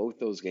lose both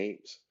those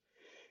games.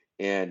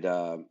 And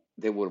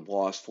they would have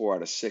lost 4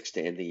 out of 6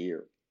 to end the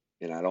year.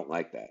 And I don't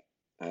like that.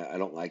 I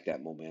don't like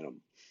that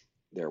momentum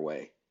their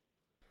way.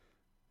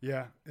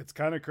 Yeah, it's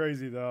kind of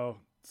crazy, though.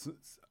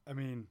 I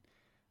mean,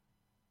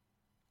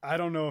 I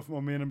don't know if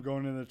momentum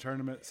going into the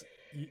tournament,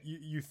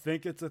 you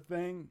think it's a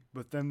thing,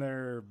 but then there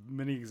are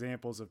many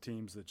examples of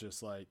teams that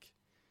just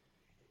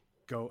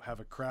go have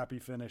a crappy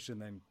finish and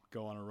then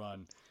go on a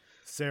run.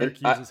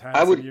 Syracuse has had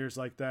some years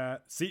like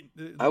that.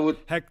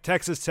 Heck,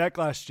 Texas Tech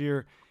last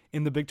year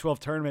in the Big 12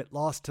 tournament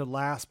lost to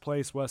last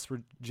place West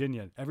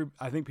Virginia.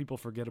 I think people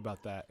forget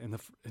about that.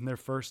 In their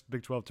first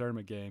Big 12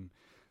 tournament game,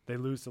 they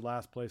lose to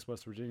last place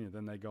West Virginia.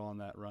 Then they go on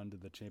that run to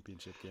the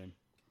championship game.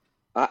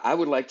 I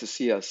would like to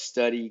see a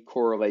study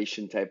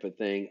correlation type of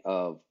thing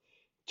of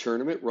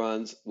tournament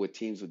runs with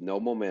teams with no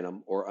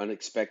momentum or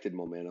unexpected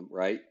momentum,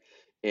 right?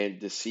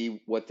 And to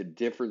see what the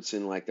difference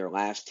in their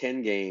last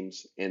 10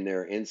 games and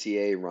their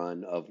NCAA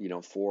run of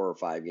 4 or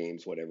 5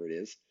 games, whatever it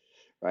is,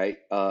 right?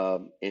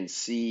 And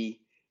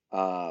see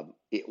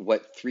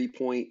what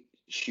 3-point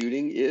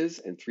shooting is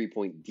and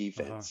 3-point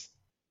defense.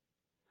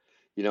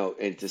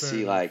 And to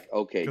see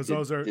okay,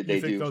 did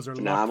they do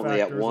phenomenally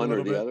at one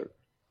or the other?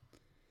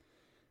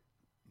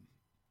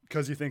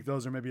 Because you think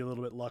those are maybe a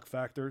little bit luck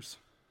factors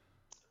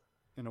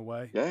in a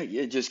way?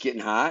 Yeah, just getting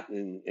hot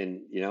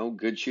and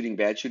good shooting,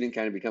 bad shooting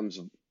kind of becomes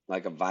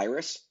like a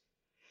virus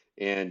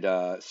and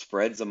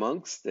spreads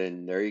amongst,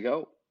 and there you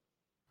go.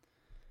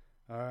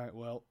 All right,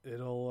 well,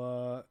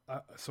 it'll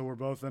so we're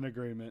both in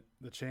agreement.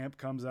 The champ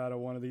comes out of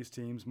one of these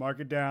teams.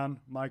 Mark it down,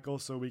 Michael,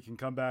 so we can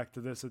come back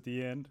to this at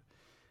the end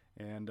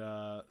and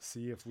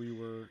see if we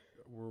were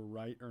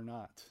right or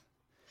not.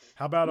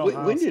 How about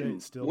Ohio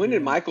State still? When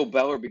did Michael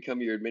Beller become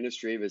your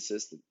administrative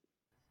assistant?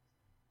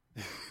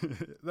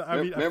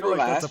 I feel like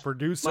that's a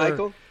producer.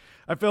 Michael?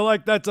 I feel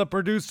like that's a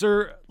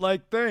producer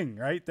thing,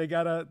 right? They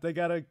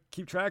gotta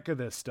keep track of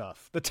this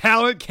stuff. The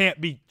talent can't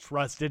be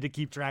trusted to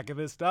keep track of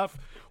this stuff.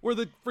 We're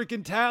the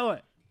freaking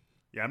talent.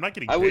 Yeah, I'm not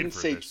getting paid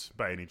for this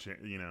by any chance,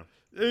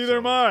 Either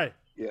am I.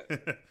 Yeah.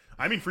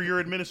 I mean, for your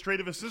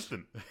administrative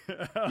assistant.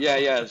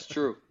 Yeah, that's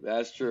true.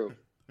 That's true.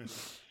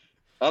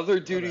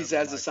 Other duties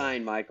as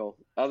assigned, Michael.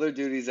 Other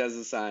duties as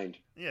assigned.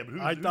 Yeah, but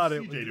who's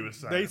CJ to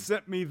assign? They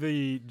sent me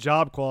the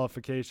job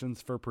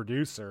qualifications for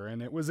producer,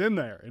 and it was in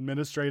there,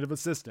 administrative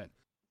assistant.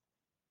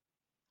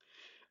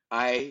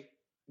 I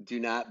do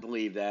not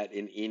believe that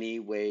in any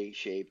way,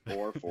 shape,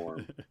 or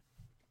form.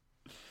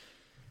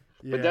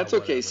 But that's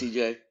okay,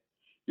 CJ.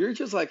 You're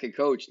just like a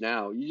coach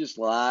now. You just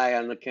lie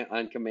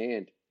on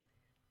command.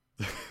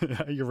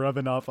 You're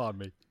rubbing off on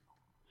me.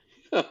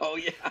 Oh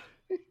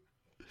yeah.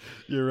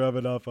 You're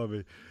rubbing off on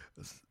me.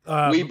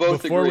 We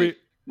both agree.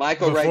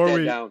 Michael, write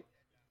that down.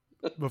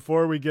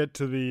 Before we get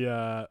to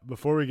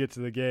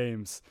the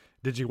games,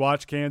 did you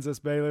watch Kansas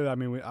Baylor? I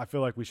mean, I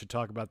feel like we should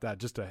talk about that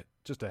just a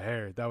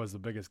hair. That was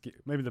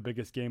maybe the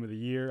biggest game of the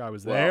year. I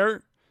was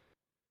there.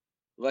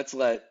 Let's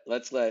let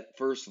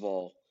first of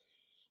all,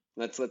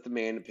 let's let the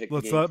man who picked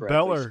the game correctly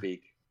Beller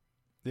speak.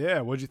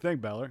 Yeah, what'd you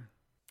think, Beller?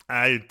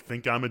 I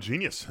think I'm a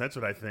genius. That's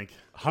what I think.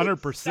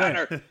 100%.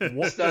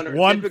 Stunner.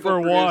 One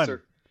for one.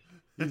 Producer.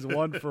 He's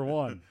 1 for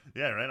 1.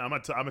 Yeah, right.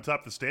 I'm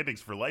atop the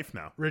standings for life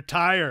now.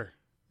 Retire.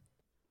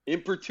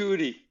 In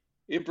perpetuity.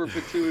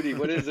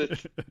 What is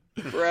it?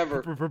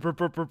 Forever.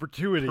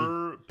 Perpetuity.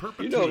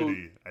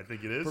 Perpetuity. I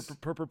think it is.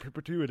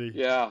 Perpetuity.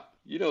 Yeah,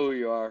 you know who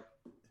you are.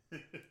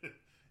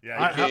 Yeah,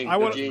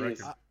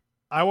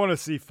 I want to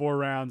see 4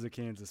 rounds of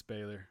Kansas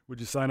Baylor. Would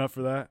you sign up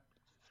for that?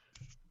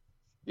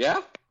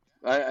 Yeah,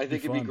 I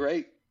think it'd be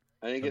great.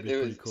 I think it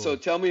was cool. So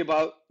tell me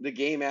about the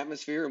game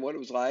atmosphere and what it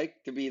was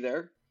like to be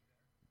there.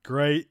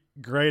 Great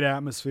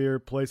atmosphere.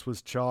 Place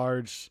was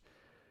charged.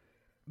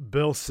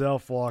 Bill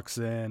Self walks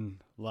in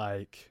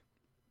like,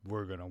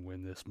 we're going to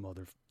win this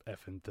mother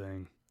effing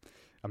thing.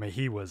 I mean,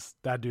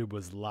 that dude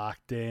was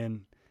locked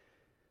in,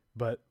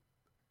 but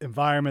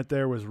environment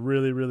there was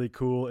really, really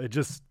cool. It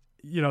just,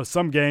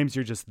 some games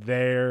you're just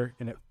there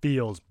and it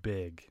feels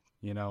big.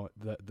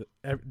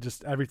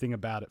 Just everything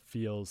about it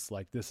feels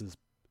like this is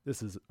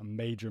a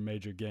major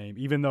game.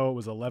 Even though it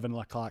was 11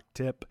 o'clock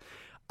tip,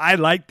 I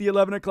liked the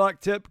 11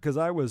 o'clock tip because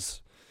I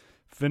was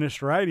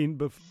finished writing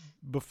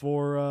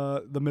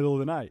before the middle of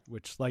the night.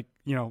 Which,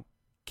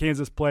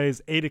 Kansas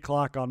plays 8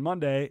 o'clock on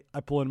Monday.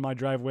 I pull in my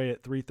driveway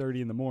at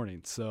 3:30 in the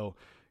morning. So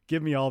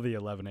give me all the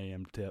 11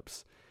 a.m.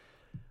 tips.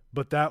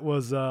 But that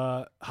was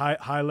a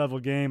high level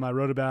game. I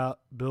wrote about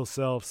Bill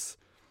Self's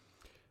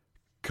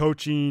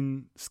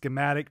coaching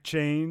schematic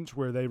change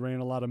where they ran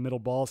a lot of middle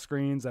ball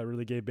screens that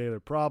really gave Baylor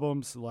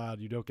problems, allowed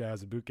Udoka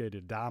Azubuike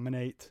to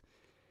dominate.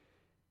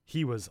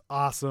 He was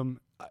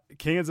awesome.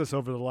 Kansas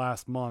over the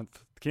last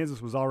month,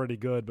 Kansas was already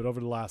good, but over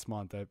the last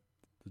month, the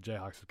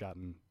Jayhawks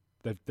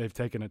have they've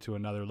taken it to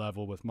another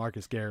level with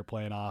Marcus Garrett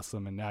playing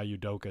awesome, and now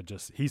Udoka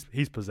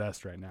he's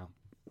possessed right now.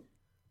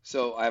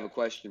 So I have a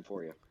question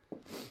for you.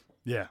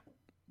 Yeah.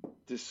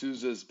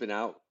 D'Souza's been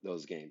out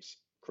those games,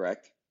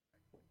 correct?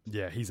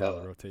 Yeah, he's out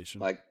of the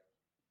rotation.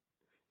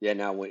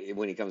 Now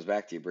when he comes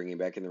back, do you bring him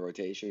back in the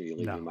rotation or you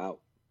leave him out?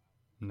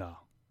 No.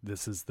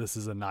 This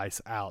is a nice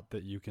out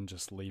that you can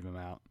just leave him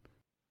out.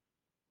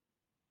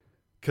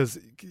 Because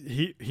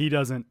he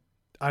doesn't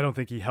 – I don't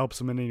think he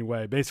helps him in any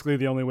way. Basically,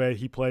 the only way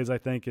he plays, I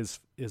think, is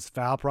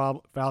foul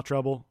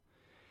trouble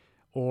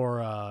or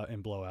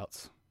in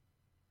blowouts.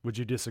 Would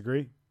you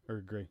disagree or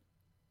agree?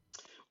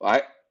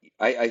 Well,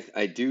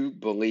 I do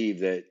believe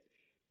that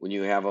when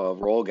you have a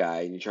role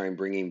guy and you try and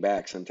bring him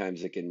back,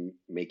 sometimes it can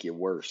make you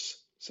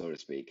worse, so to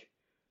speak.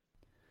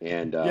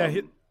 And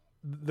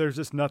there's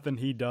just nothing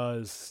he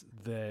does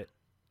that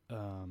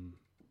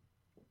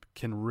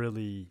can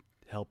really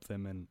help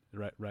them in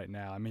right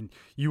now. I mean,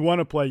 you want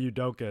to play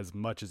Udoka as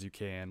much as you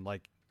can,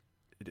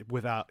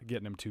 without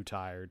getting him too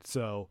tired.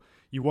 So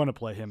you want to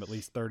play him at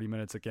least 30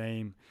 minutes a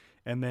game,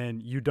 and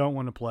then you don't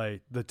want to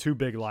play the too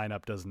big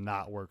lineup. Does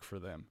not work for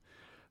them.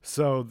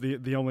 So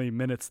the only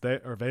minutes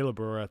that are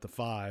available are at the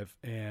 5,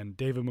 and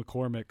David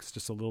McCormick's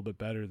just a little bit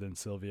better than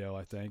Silvio,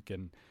 I think,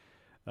 and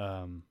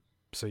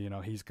so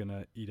he's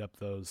gonna eat up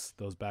those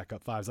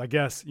backup 5s. I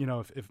guess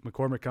if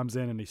McCormick comes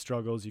in and he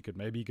struggles, you could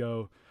maybe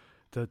go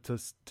to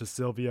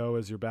Silvio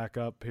as your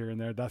backup here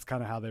and there. That's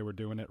kind of how they were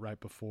doing it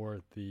right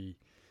before the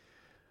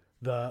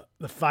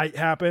fight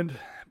happened.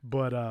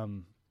 But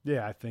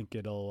yeah, I think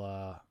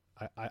it'll.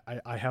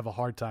 I have a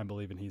hard time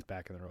believing he's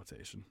back in the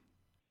rotation.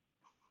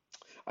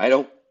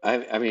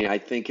 I mean, I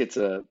think it's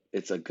a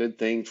good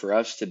thing for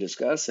us to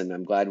discuss, and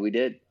I'm glad we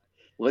did.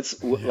 Let's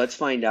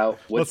find out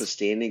what the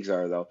standings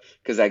are, though,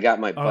 because I got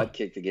my butt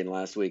kicked again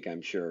last week.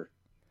 I'm sure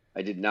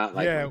I did not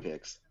like my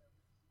picks.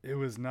 It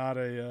was not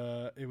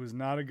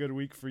a good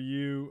week for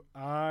you.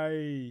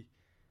 I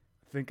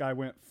think I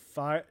went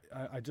 5.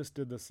 I just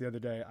did this the other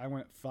day. I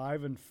went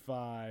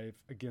 5-5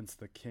 against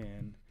the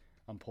Kin.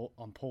 I'm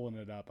pulling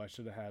it up. I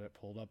should have had it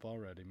pulled up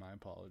already. My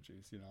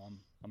apologies.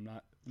 I'm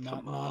not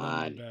at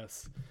my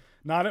best.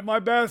 Not at my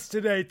best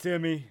today,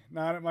 Timmy.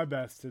 Not at my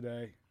best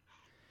today.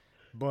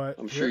 But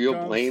I'm sure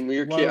you'll blame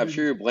your kid. I'm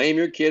sure you'll blame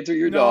your kids or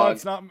your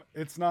dog. No,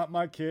 it's not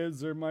my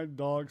kids or my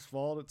dog's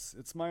fault.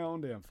 It's my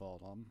own damn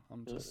fault.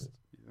 I'm just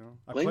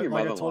blame your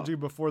mother-in-law. I told you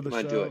before the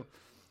show. Do it.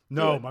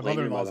 No, my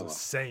mother-in-law's a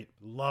saint.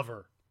 Love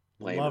her.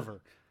 Love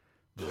her.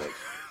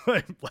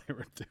 Blame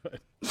her. Do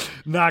it.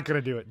 Not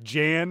gonna do it.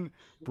 Jan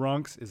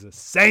Brunks is a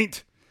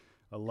saint.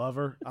 I love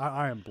her.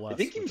 I am blessed. I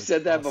think you've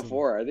said that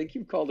before. I think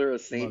you've called her a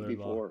saint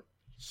before.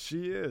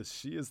 She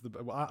is.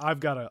 I've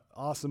got an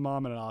awesome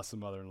mom and an awesome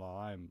mother-in-law.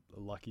 I am a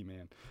lucky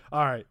man.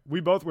 All right, we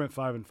both went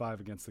 5-5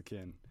 against the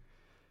Kin.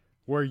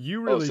 Where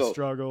you really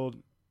struggled.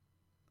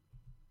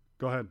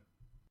 Go ahead.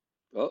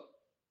 Oh,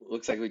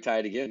 looks like we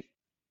tied again.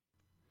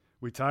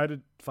 We tied at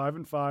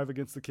 5-5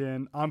 against the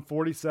Kin. I'm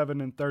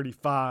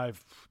 47-35.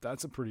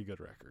 That's a pretty good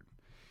record.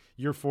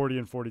 You're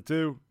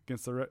 40-42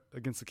 against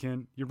the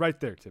Kin. You're right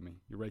there,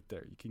 Timmy. You're right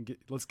there. You can get.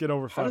 Let's get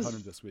over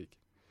 500 this week.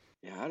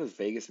 Yeah, how does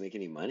Vegas make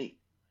any money?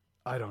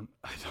 I don't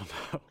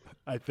know.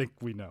 I think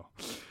we know.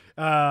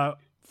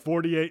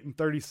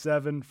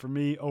 48-37 for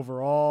me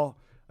overall.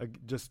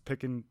 Just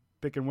picking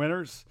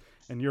winners,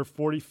 and you're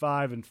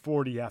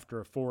 45-40 after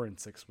a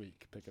 4-6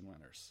 week picking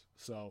winners.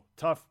 So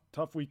tough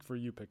week for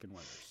you picking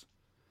winners.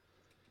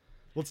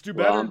 Let's do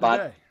better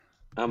today.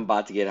 I'm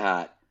about to get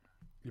hot.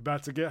 You're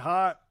about to get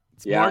hot.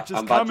 March is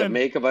I'm about to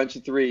make a bunch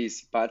of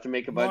threes. Let's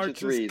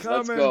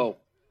go.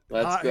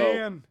 Let's go.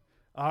 Hand.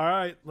 All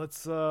right,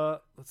 let's throw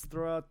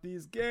out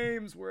these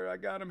games where I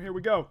got them. Here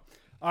we go.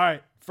 All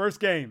right, first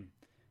game.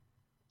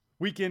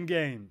 Weekend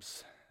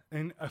games.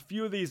 And a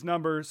few of these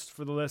numbers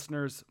for the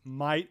listeners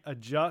might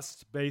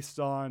adjust based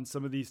on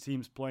some of these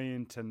teams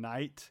playing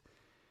tonight.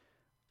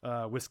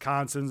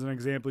 Wisconsin's an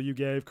example you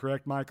gave,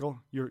 correct, Michael?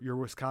 Your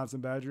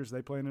Wisconsin Badgers,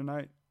 they playing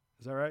tonight?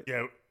 Is that right?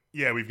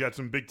 Yeah, we've got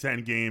some Big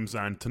Ten games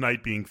on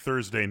tonight being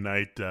Thursday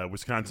night.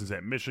 Wisconsin's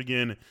at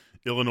Michigan,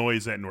 Illinois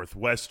is at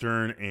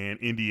Northwestern, and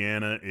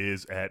Indiana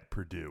is at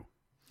Purdue.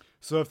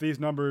 So if these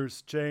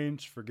numbers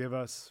change, forgive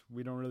us.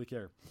 We don't really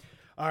care.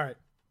 All right.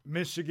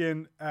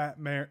 Michigan at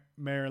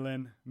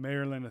Maryland.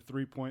 Maryland, a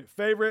 3-point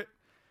favorite.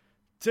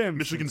 Tim.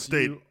 Michigan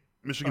State.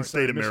 Michigan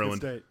State at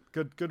Maryland. State.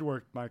 Good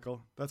work,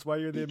 Michael. That's why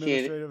you're the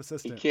administrative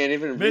assistant. You can't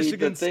even read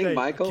the thing,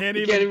 Michael. Can't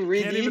even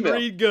read the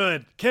email.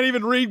 Can't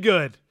even read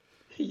good.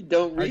 You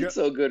don't read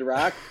so good,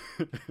 Rock.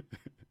 All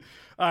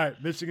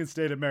right, Michigan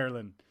State at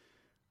Maryland.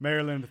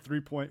 Maryland, a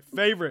 3-point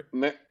favorite.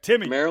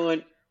 Timmy.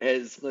 Maryland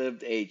has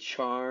lived a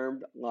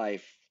charmed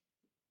life.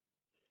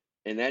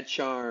 And that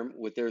charm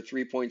with their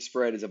 3-point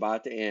spread is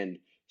about to end.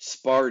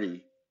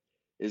 Sparty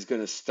is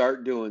going to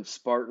start doing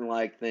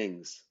Spartan-like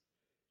things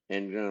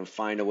and going to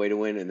find a way to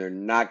win, and they're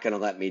not going to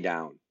let me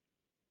down.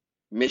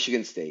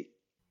 Michigan State.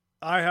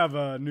 I have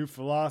a new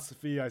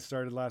philosophy I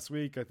started last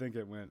week. I think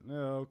it went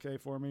okay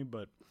for me,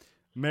 but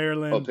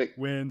Maryland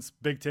wins.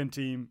 Big Ten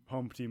team,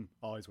 home team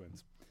always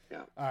wins.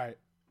 Yeah. All right.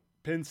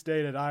 Penn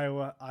State at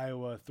Iowa.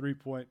 Iowa,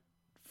 3-point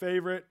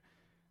favorite.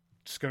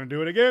 Just going to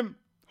do it again.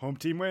 Home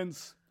team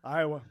wins.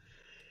 Iowa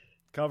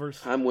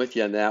covers. I'm with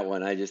you on that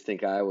one. I just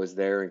think Iowa's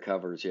there and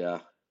covers, yeah.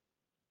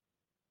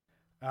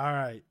 All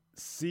right.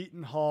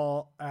 Seton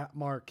Hall at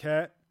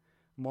Marquette.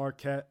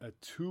 Marquette, a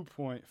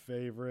 2-point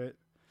favorite.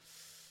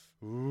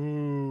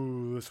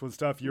 Ooh, this one's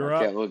tough. You're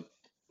up.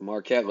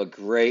 Marquette looked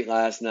great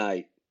last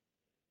night.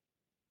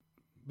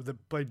 They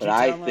played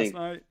G-Town last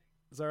night.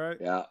 Is that right?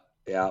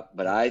 Yeah.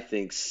 But I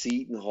think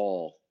Seton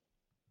Hall.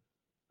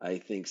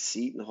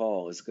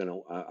 Is going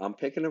to – I'm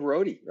picking a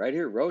roadie right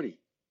here, roadie.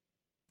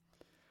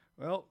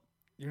 Well,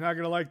 you're not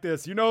going to like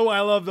this. You know I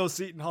love those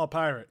Seton Hall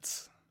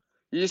Pirates.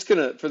 You're just going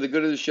to, for the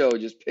good of the show,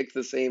 just pick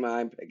the same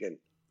I'm picking.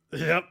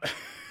 Yep.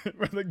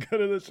 For the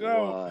good of the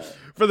show. What?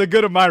 For the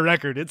good of my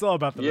record. It's all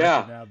about the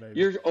record now, baby.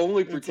 You're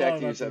only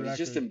protecting yourself. It's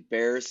just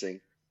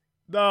embarrassing.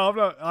 No, I'm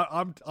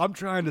not. I'm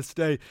trying to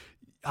stay.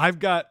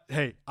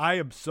 I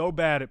am so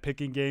bad at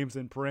picking games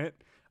in print.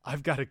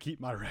 I've got to keep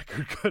my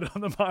record good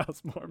on the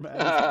Miles Moore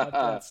Madness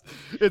podcast.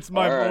 It's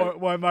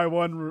my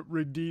one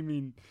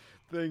redeeming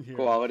thing here.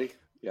 Quality.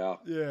 Yeah.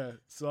 Yeah.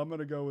 So I'm going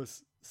to go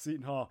with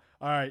Seton Hall.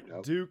 All right.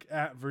 Yep. Duke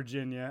at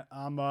Virginia.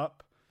 I'm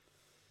up.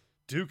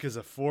 Duke is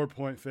a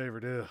 4-point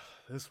favorite. Ugh,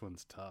 this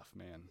one's tough,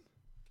 man.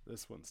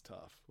 This one's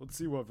tough. Let's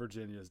see what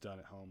Virginia's done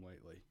at home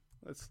lately.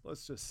 Let's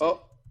just see.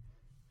 Oh,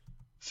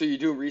 so you're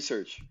doing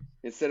research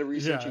instead of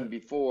researching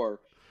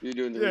before. You're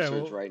doing the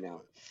research right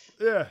now.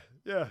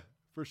 Yeah,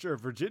 for sure.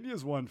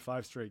 Virginia's won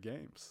 5 straight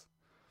games,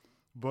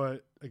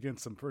 but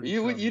against some pretty.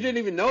 You didn't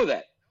even know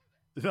that.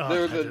 No,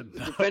 they're the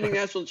defending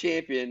national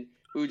champion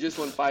who just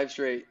won 5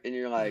 straight, and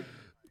you're like,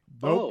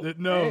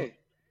 Hey.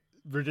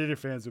 Virginia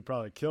fans would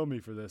probably kill me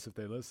for this if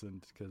they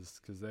listened, because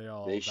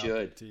they should.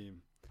 Their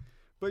team.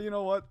 But you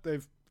know what?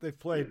 They've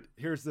played.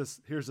 Here's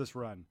this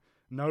run.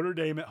 Notre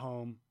Dame at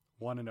home,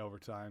 won in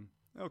overtime.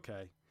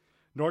 Okay.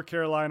 North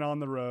Carolina on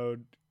the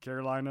road.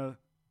 Carolina,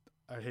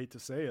 I hate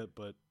to say it,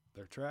 but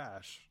they're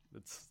trash.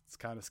 It's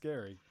kind of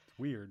scary. It's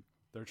weird.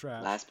 They're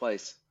trash. Last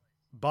place.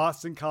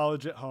 Boston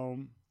College at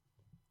home.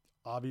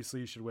 Obviously,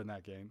 you should win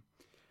that game.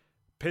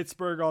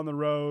 Pittsburgh on the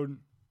road.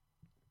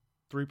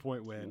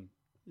 3-point win.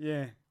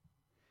 Yeah.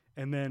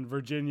 And then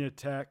Virginia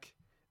Tech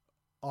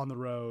on the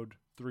road,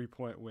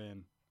 3-point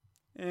win.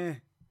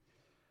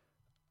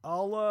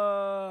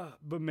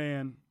 But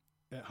man,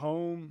 at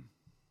home.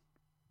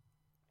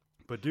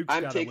 But Duke's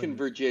I'm taking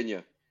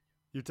Virginia.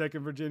 You're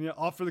taking Virginia?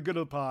 All for the good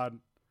of the pod.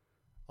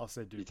 I'll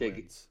say Duke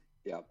wins.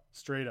 Yep.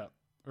 Straight up.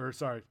 Or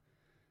sorry.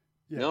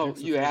 Yeah, no,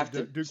 Duke's you have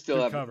to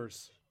Duke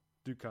covers.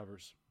 Duke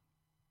covers.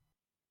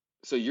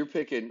 So you're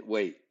picking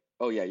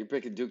you're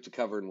picking Duke to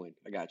cover and win.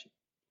 I got you.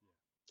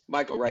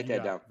 Michael, write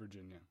that down.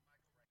 Virginia.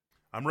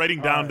 I'm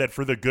writing down that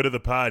for the good of the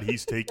pod,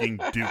 he's taking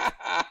Duke.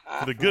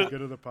 For the good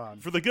of the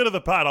pod. For the good of the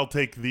pod, I'll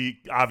take the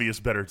obvious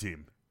better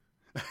team.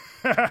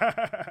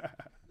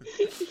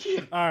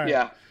 All right.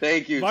 Yeah,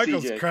 thank you,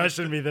 Michael's CJ.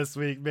 crushing me this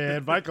week,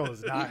 man. Michael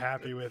is not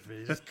happy with me.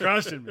 He's just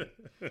crushing me.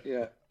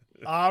 Yeah.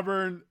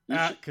 Auburn You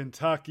at should-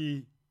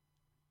 Kentucky.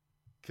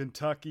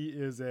 Kentucky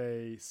is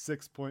a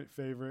 6-point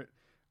favorite.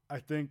 I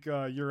think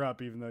you're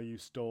up, even though you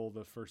stole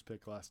the first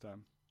pick last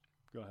time.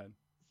 Go ahead.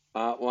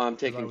 Well, I'm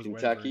taking was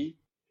Kentucky.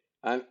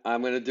 I'm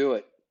going to do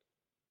it.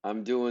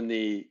 I'm doing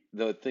the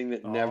thing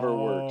that never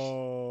works.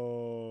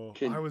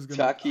 I was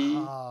Kentucky.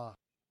 gonna.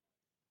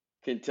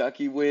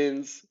 Kentucky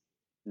wins,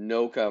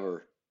 no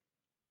cover.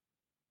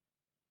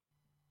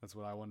 That's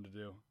what I wanted to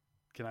do.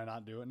 Can I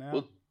not do it now?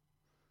 Well,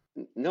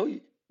 no,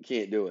 you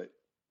can't do it.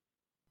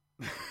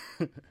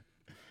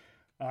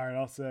 All right,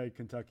 I'll say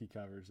Kentucky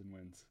covers and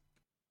wins.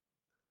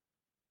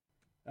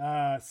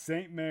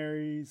 St.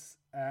 Mary's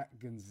at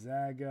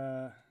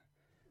Gonzaga.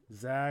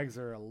 Zags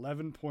are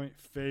 11-point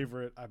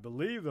favorite. I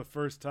believe the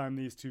first time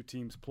these two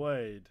teams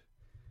played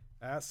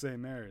at St.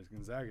 Mary's,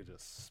 Gonzaga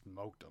just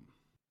smoked them.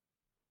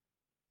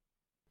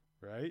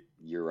 Right?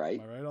 You're right.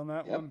 Am I right on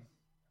that Yep.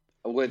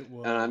 one?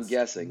 And I'm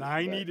guessing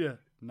 90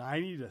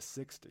 to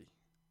 60.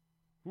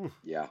 Whew.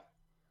 Yeah,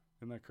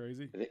 Isn't that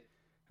crazy? I think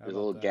How there's a about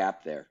little that?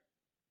 gap there.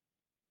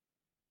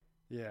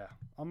 Yeah,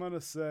 I'm gonna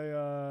say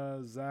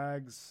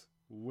Zags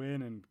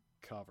win and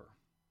cover.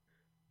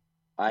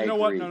 I You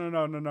know agree.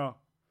 what? No.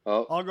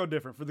 Oh, I'll go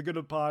different for the good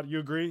of the pod. You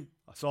agree?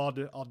 So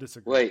I'll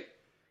disagree. wait.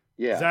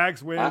 Yeah.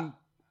 Zags win. I-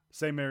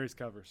 St. Mary's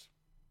covers.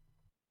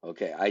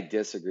 Okay, I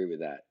disagree with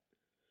that.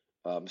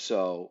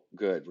 So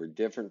good. We're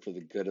different for the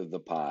good of the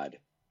pod.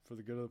 For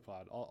the good of the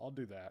pod. I'll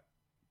do that.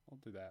 I'll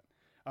do that.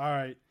 All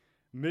right.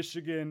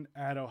 Michigan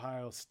at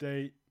Ohio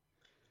State.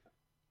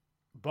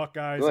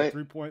 Buckeyes Go a ahead.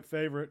 3-point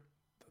favorite.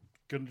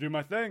 Gonna do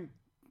my thing.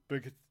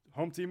 Big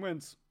home team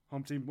wins.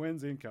 Home team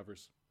wins and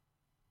covers.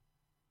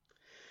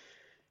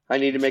 I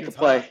need to make a Michigan's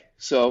play. hot.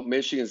 So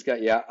Michigan's got,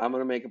 I'm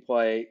going to make a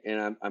play,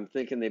 and I'm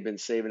thinking they've been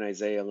saving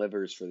Isaiah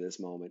Livers for this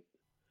moment,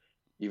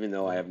 even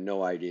though I have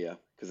no idea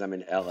because I'm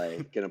in LA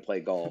going to play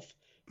golf.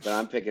 But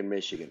I'm picking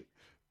Michigan.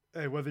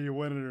 Hey, whether you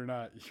win it or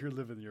not, you're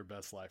living your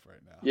best life right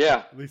now.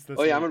 Yeah. At least this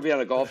Oh yeah, I'm week. going to be on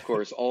a golf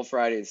course all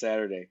Friday and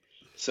Saturday,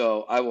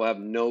 so I will have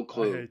no I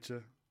clue. hate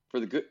you. For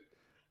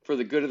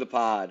the good of the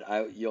pod,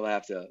 you'll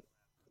have to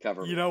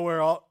cover You know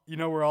where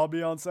I'll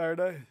be on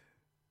Saturday?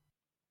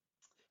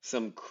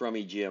 some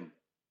crummy gym.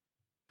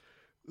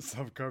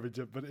 Some garbage,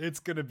 but it's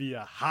gonna be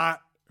a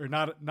hot or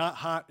not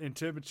hot in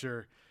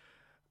temperature,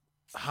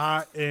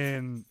 hot,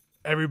 and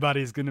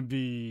everybody's gonna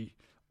be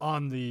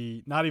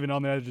not even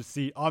on the edge of the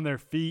seat, on their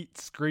feet,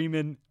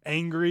 screaming,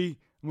 angry.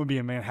 I'm gonna be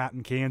in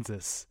Manhattan,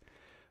 Kansas.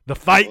 The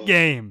fight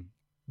game,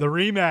 the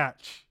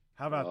rematch.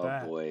 How about Oh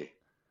that? boy,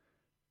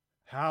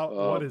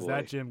 What is boy.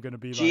 that gym gonna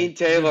be Gene like?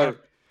 Taylor,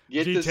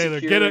 get Gene the Taylor,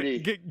 security.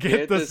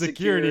 get the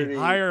security.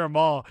 Hire them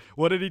all.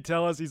 What did he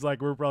tell us? He's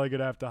like, we're probably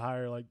gonna have to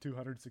hire like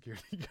 200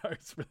 security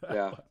guards for that.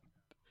 Yeah. one.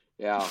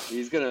 Yeah,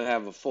 he's gonna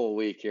have a full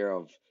week here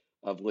of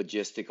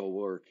logistical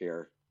work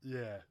here.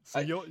 Yeah. So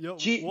I- you'll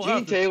Gene, we'll Gene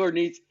have to- Taylor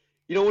needs,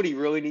 you know what he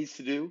really needs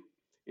to do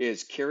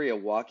is carry a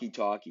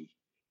walkie-talkie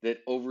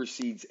that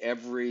oversees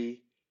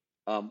every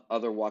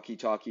other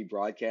walkie-talkie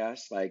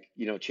broadcast, like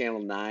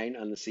Channel 9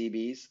 on the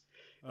CBs.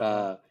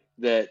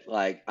 That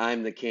like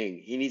I'm the king.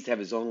 He needs to have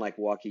his own like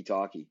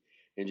walkie-talkie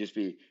and just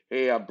be,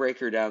 hey,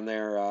 Breaker down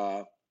there.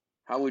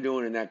 How we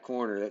doing in that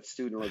corner? That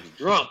student looks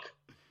drunk.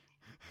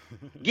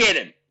 Get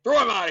him. Throw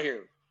him out of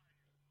here.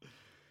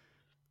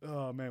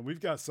 Oh man, we've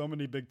got so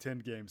many Big Ten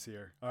games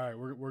here. All right,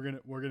 we're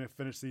gonna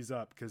finish these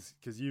up because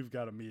you've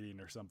got a meeting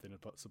or something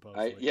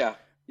supposedly. Yeah.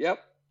 Yep.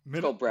 It's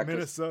called breakfast.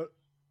 Minnesota.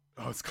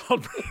 Oh, it's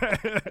called.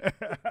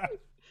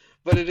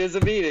 But it is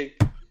a meeting.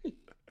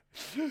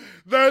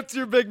 That's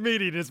your big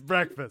meeting. It's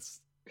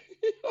breakfast.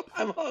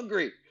 I'm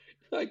hungry.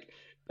 Like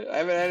I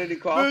haven't had any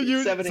coffee.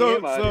 You- 7 so,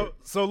 a.m. out so, here.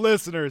 so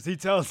listeners, he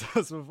tells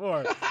us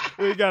before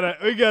we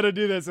gotta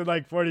do this in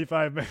like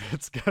 45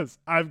 minutes because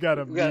I've got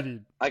a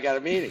meeting. I got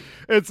a meeting.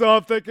 And so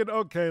I'm thinking,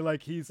 okay,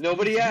 like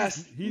Nobody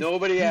asked.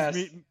 Nobody asked.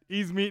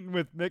 He's meeting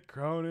with Mick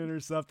Cronin or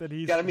something.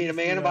 He's Got to meet a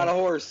man you about a know,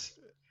 horse.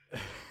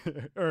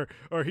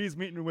 or he's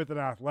meeting with an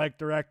athletic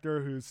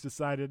director who's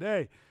decided,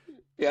 hey,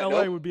 Yeah.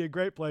 LA Nope. would be a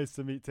great place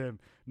to meet Tim.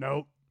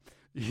 Nope,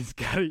 he's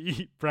got to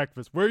eat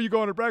breakfast. Where are you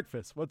going to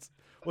breakfast? What's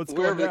Wherever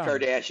going the down?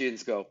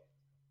 Kardashians go.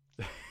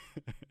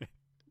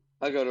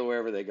 I go to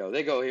wherever they go.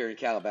 They go here in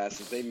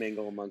Calabasas. They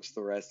mingle amongst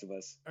the rest of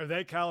us. Are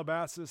they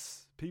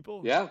Calabasas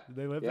people? Yeah. Do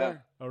they live Yeah.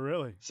 there? Oh,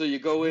 really? So you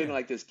go in Yeah.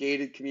 like this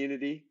gated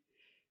community,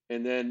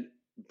 and then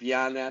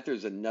beyond that,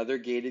 there's another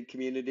gated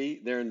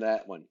community. They're in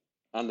that one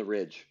on the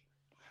ridge.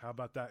 How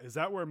about that? Is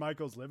that where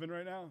Michael's living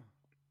right now?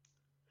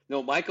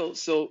 No, Michael.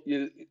 So on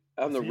Is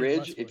the he in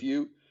ridge, if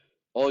Westwood?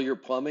 all your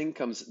plumbing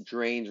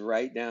drains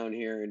right down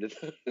here into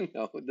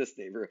this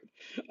neighborhood.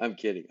 I'm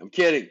kidding. You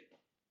get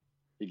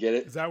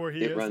it? Is that where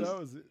he It is runs-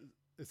 though?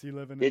 Is he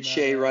living in It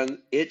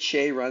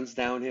Shea runs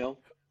downhill.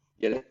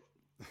 Get it?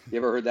 You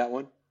ever heard that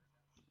one?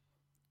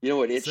 You know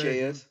what It Say Shea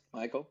again. is,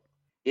 Michael?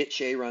 It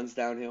Shea runs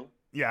downhill.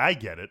 Yeah, I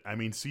get it. I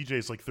mean,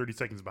 CJ's like 30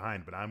 seconds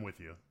behind, but I'm with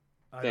you.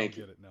 I Thank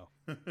don't you.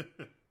 get it. No.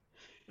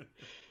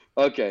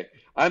 Okay,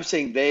 I'm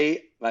saying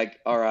they like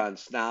are on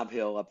Snob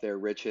Hill up there,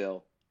 Rich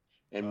Hill,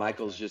 and Oh,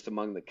 Michael's okay. just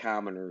among the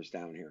commoners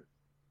down here.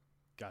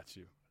 Got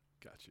you.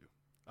 Got you.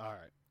 All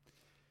right.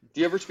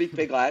 Do you ever speak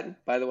Pig Latin,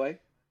 by the way?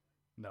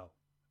 No.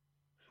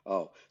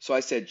 Oh, so I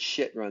said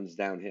shit runs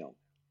downhill,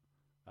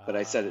 but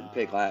I said it in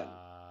Pig Latin.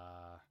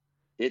 Ah,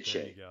 there you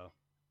Itche. go.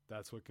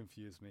 That's what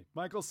confused me.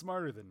 Michael's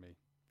smarter than me.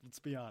 Let's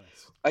be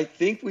honest. I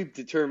think we've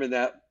determined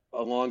that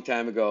a long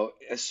time ago,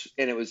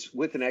 and it was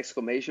with an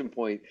exclamation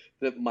point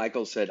that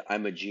Michael said,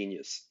 "I'm a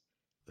genius."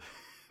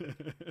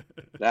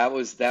 That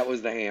was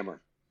the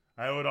hammer.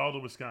 I owe it all to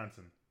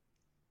Wisconsin.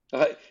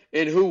 Uh,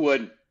 and who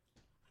wouldn't?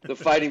 The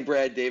Fighting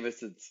Brad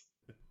Davisons,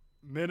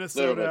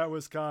 Minnesota literally. at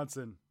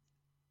Wisconsin.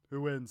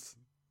 Who wins?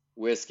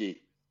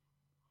 Whiskey,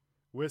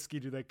 Whiskey,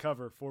 do they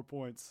cover 4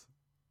 points?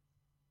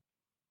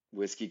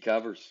 whiskey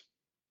covers.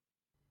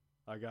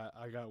 I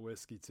got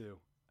whiskey too.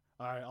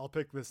 All right, I'll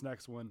pick this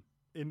next one.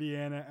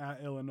 Indiana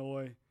at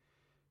Illinois.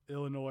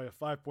 Illinois a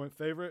 5-point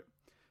favorite.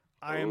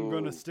 I am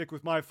going to Oh, stick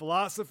with my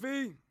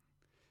philosophy.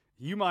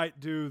 You might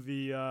do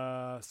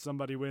the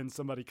somebody wins,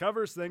 somebody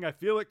covers thing. I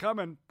feel it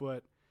coming,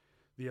 but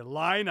the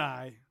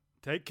Illini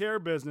take care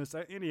of business.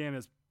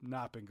 Indiana's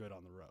not been good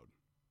on the road.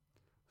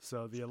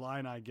 So the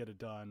Illini get it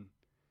done,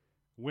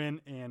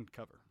 win and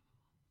cover.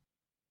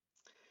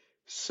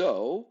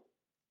 so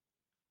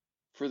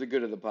for the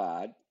good of the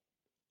pod,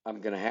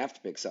 I'm gonna have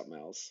to pick something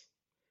else.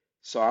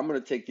 So I'm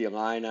gonna take the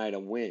Illini to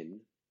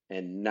win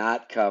and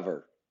not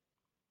cover.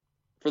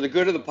 For the There you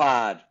good of the go.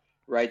 pod,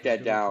 write For the that good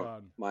of the down,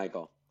 pod.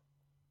 Michael.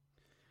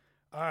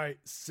 All right,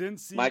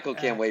 Cincy Michael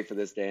can't at wait for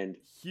this to end.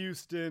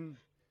 Houston.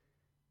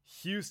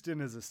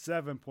 Houston is a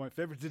 7-point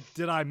favorite.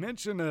 Did I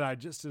mention that I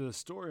just did a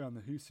story on the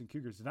Houston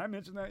Cougars? Did I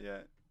mention that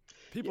yet?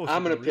 People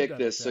I'm should go gonna read pick that at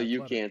this, the so you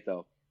Athletic. can't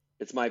though.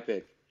 It's my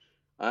pick.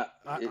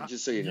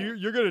 Just so you know.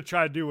 You're going to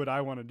try to do what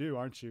I want to do,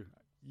 aren't you?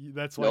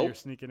 That's why you're Nope.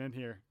 sneaking in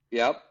here.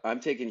 Yep. I'm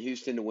taking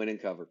Houston to win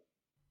and cover.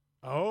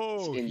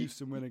 Oh, And you,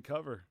 Houston win and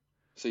cover.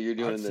 so you're I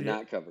doing the see it.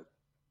 not cover.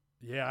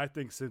 Yeah, I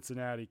think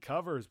Cincinnati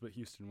covers, but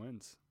Houston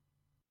wins.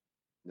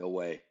 No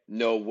way.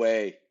 No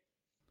way.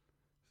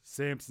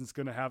 Samson's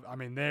going to have. I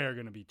mean, they're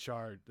going to be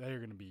charged. They're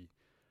going to be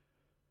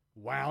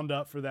wound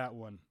up for that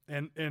one.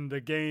 And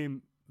the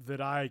game that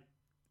I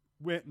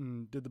went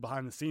and did the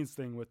behind the scenes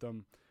thing with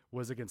them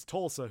was against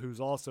Tulsa,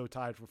 who's also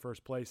tied for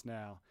first place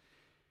now.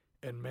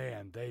 And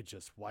man, they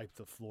just wiped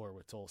the floor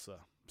with Tulsa.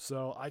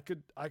 So I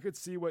could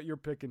see what you're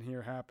picking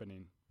here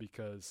happening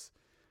because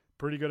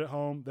pretty good at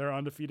home. They're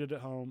undefeated at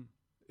home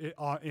in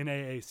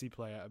AAC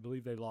play. I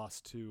believe they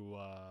lost to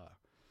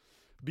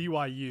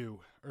BYU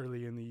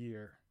early in the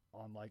year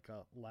on like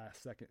a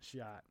last second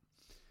shot.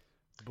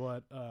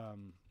 But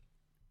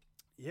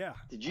yeah,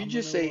 Did you I'm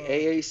just gonna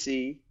say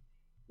AAC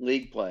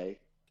league play?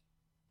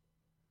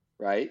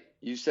 Right?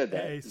 You said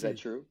that. Is that AAC.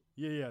 true?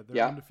 Yeah, they're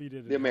Yeah.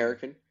 undefeated The at home.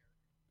 American.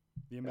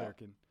 The Yeah.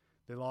 American.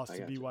 They lost I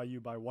to got you. BYU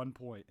by 1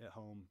 point at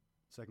home.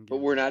 Second But game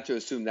of we're the not year.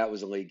 to assume that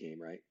was a league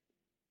game, right?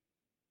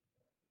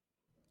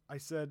 I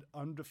said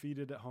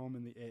undefeated at home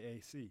in the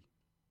AAC.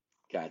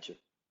 Gotcha.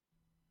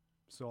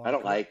 So I I'm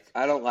don't like correct.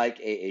 I don't like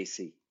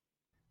AAC.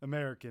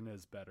 American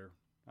is better.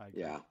 I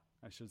agree. Yeah.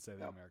 I should say the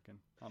Yep. American.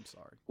 I'm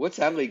sorry. What's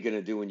that league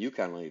gonna do when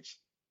UConn leaves?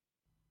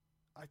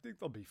 I think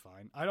they'll be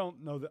fine. I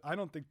don't know that. I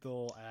don't think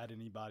they'll add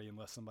anybody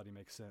unless somebody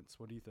makes sense.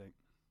 What do you think?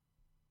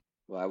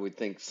 Well, I would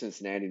think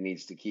Cincinnati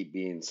needs to keep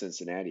being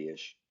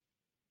Cincinnati-ish.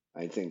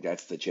 I think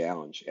that's the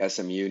challenge.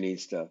 SMU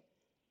needs to,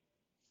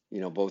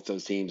 both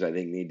those teams I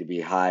think need to be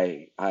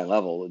high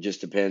level. It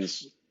just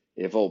depends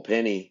if old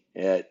Penny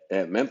at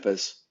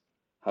Memphis,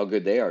 how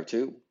good they are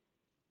too.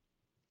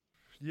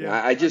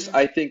 Yeah, I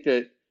think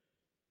that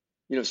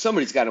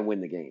somebody's got to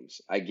win the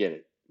games. I get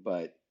it,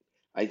 but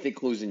I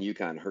think losing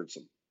UConn hurts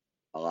them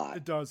a lot.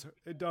 it does.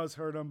 It does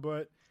hurt them,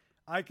 but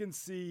I can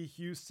see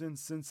Houston,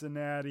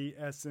 Cincinnati,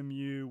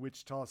 SMU,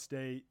 Wichita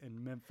State,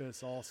 and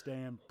Memphis all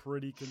staying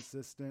pretty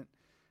consistent.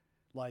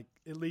 Like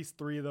at least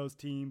 3 of those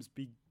teams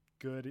be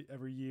good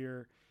every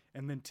year,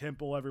 and then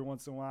Temple every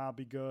once in a while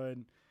be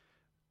good.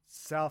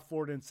 South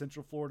Florida and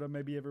Central Florida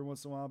maybe every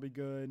once in a while be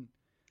good.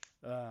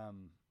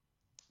 Um,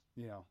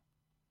 you know,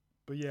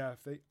 but yeah,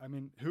 if they, I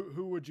mean,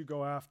 who would you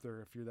go after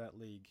if you're that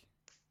league?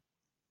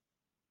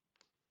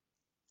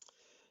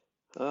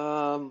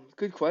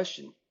 Good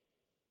question.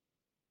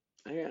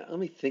 Let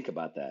me think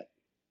about that.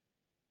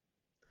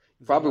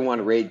 Is it Probably like want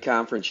to raid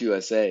Conference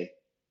USA.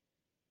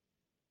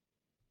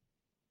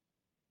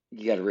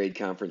 You got to raid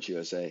Conference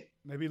USA.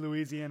 maybe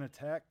Louisiana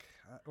Tech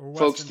or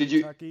Folks, Western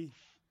Kentucky?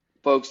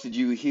 did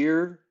you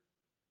hear?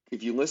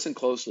 If you listen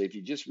closely, if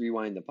you just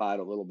rewind the pod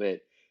a little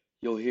bit,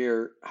 you'll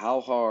hear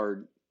how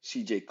hard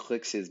CJ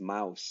clicks his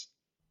mouse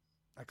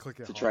I click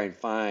it to try hard.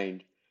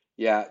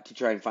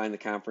 and find the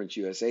Conference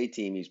USA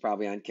team. He's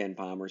probably on Ken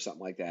Palm or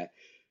something like that,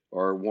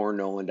 or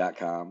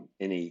WarrenNolan.com,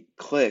 and he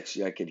clicks.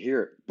 I could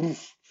hear it,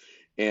 poof,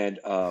 and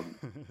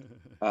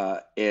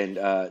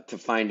to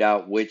find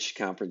out which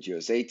Conference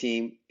USA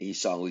team he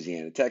saw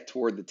Louisiana Tech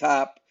toward the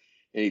top,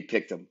 and he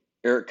picked them.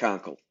 Eric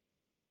Conkle.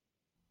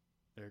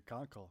 Eric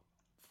Conkle,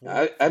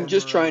 I'm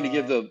just former trying to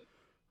give the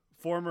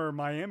former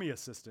Miami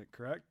assistant,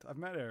 correct? I've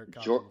met Eric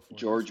Conkle before.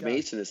 George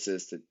Mason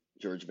assistant.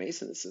 George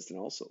Mason assistant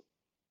also.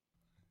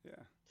 Yeah.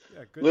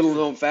 Yeah. Good. Little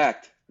known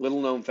fact.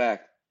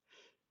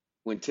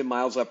 When Tim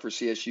Miles left for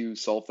CSU,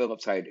 Saul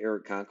Phillips hired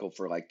Eric Conkle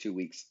for like 2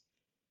 weeks,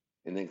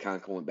 and then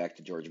Conkle went back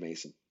to George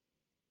Mason.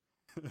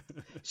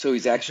 So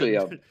he's actually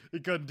he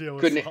couldn't deal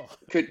with Saul.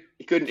 Couldn't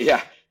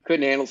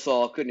handle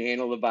Saul. Couldn't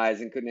handle the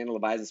Bison. Couldn't handle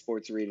the Bison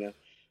Sports Arena.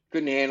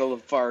 Couldn't handle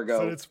the Fargo.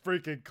 So it's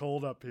freaking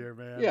cold up here,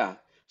 man. Yeah.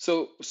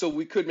 So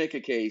we could make a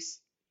case.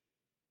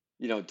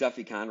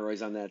 Duffy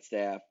Conroy's on that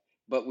staff,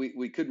 but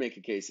we could make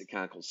a case that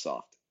Conkle's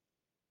soft.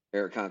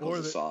 Eric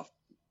Conkle's a soft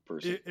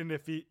person. And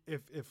if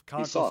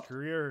Conkle's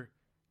career,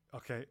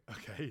 okay,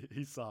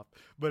 he's soft.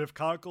 But if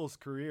Conkle's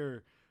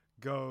career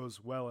goes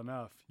well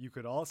enough, you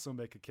could also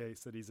make a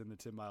case that he's in the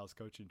Tim Miles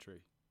coaching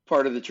tree.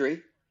 Part of the tree?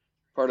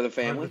 Part of the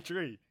family? Part of the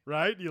tree,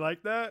 right? You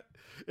like that?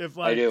 If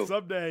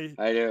someday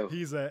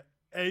he's a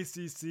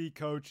ACC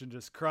coach and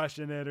just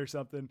crushing it or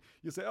something,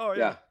 you say, oh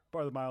yeah,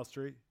 part of the Miles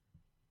tree.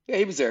 Yeah,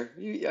 he was there.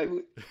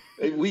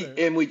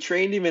 We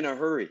trained him in a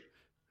hurry.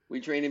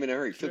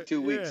 It took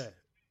 2 weeks.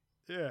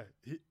 Yeah.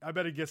 I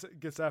bet he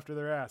gets after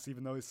their ass,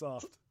 even though he's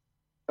soft.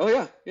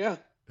 Oh yeah.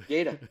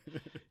 Gator.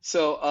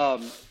 So,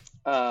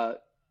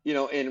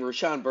 and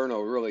Rashawn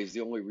Burno really is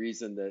the only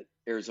reason that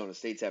Arizona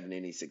State's having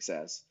any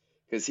success,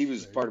 because he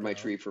was part of my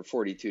tree for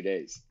 42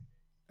 days.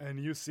 And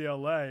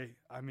UCLA,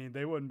 I mean,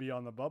 they wouldn't be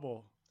on the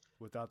bubble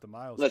without the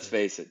Miles. Let's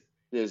face it.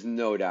 There's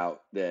no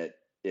doubt that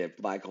if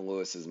Michael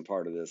Lewis isn't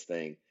part of this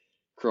thing,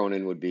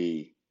 Cronin would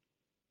be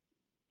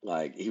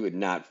like, he would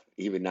not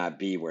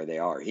be where they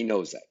are. He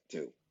knows that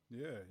too.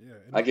 Yeah.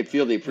 I could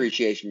feel the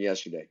appreciation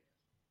yesterday.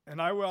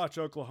 And I watch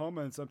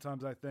Oklahoma, and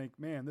sometimes I think,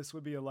 man, this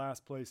would be a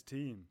last place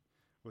team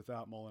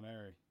without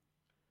Molinari.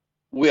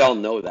 We all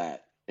know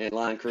that. And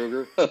Lon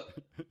Kruger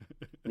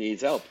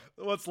needs help.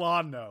 What's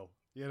Lon know?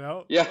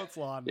 Yeah. What's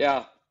Lon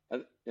know?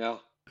 Yeah.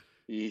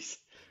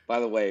 By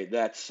the way,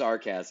 that's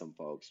sarcasm,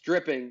 folks.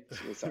 Dripping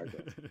with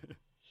sarcasm.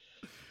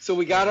 So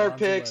we got our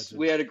picks.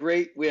 We have a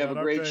great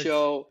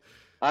show.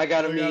 I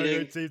got a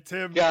meeting.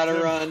 Tim got to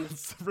run.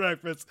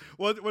 Breakfast.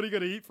 What are you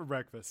going to eat for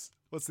breakfast?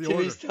 What's the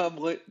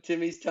order?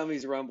 Timmy's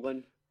tummy's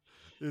rumbling.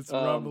 It's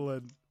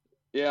rumbling.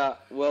 Yeah.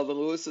 Well, the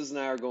Lewises and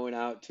I are going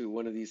out to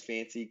one of these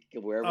fancy,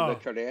 wherever the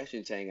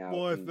Kardashians hang out.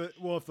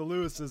 Well, if the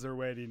Lewises are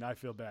waiting, I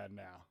feel bad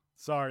now.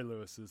 Sorry,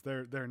 Lewises.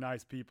 They're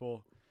nice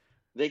people.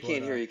 They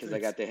can't hear you because I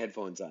got the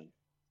headphones on.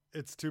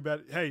 It's too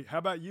bad. Hey, how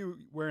about you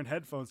wearing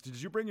headphones? Did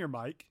you bring your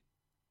mic?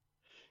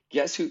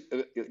 Guess who?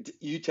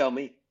 You tell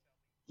me.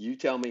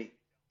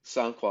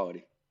 Sound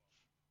quality.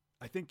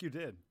 I think you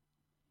did.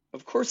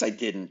 Of course I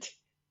didn't.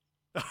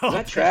 I'm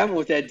not traveling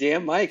with that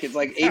damn mic. It's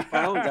like 8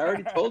 pounds. I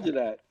already told you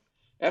that.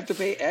 I have to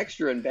pay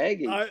extra in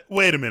baggage.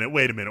 Wait a minute.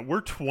 We're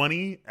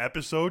 21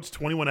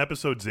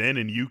 episodes in,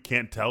 and you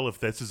can't tell if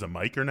this is a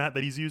mic or not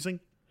that he's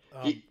using?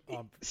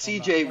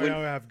 CJ, I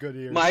don't have good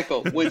ears.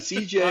 Michael, when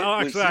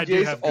CJ's I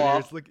do have good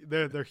off, ears. Look,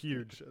 they're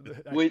huge.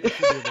 When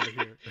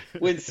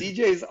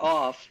CJ's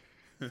off,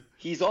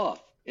 he's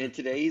off, and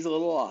today he's a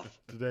little off.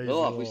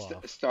 We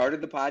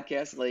started the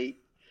podcast late.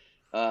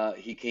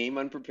 He came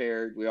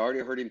unprepared. We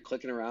already heard him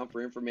clicking around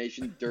for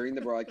information during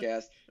the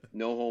broadcast.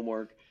 No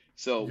homework,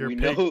 so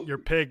know your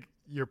pig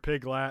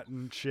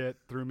Latin shit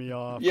threw me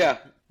off. Yeah.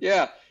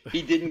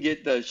 He didn't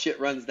get the shit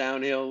runs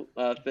downhill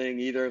thing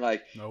either.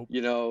 Like, nope.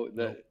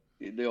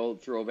 The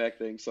old throwback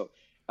thing. So,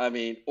 I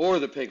mean, or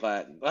the pig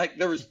Latin. Like,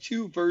 there was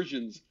 2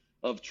 versions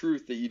of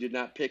truth that you did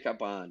not pick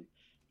up on,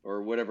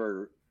 or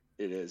whatever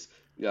it is.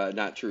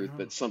 Not truth,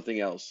 but something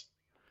else.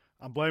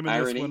 I'm blaming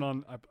this one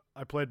on.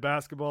 I played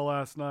basketball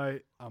last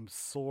night. I'm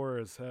sore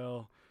as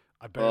hell.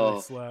 I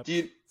barely slept.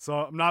 So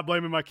I'm not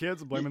blaming my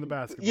kids. I'm blaming the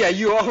basketball. Yeah,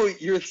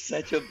 you're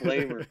such a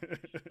blamer.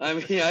 I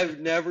mean, I've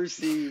never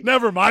seen.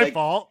 Never my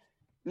fault.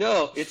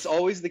 No, it's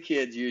always the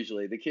kids.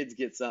 Usually, the kids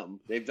get something.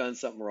 They've done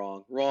something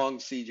wrong.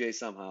 CJ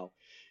somehow,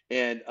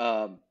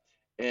 or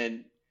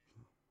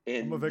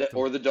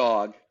the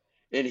dog,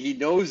 and he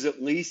knows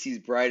at least he's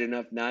bright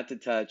enough not to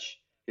touch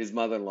his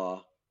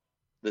mother-in-law,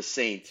 the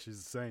saint. She's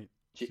a saint.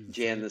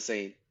 Jan the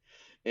saint,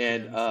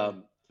 and I've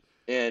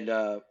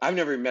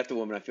never even met the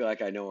woman. I feel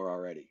like I know her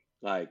already.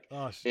 Like,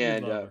 love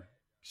her.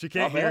 She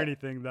can't hear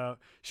anything though.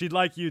 She'd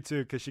like you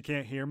too because she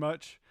can't hear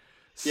much.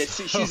 Yeah,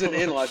 she's an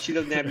in-law. She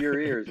doesn't have your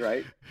ears,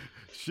 right?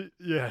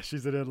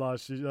 She's an in-law.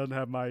 She doesn't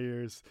have my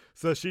ears.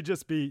 So she'd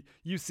just be,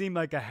 you seem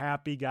like a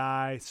happy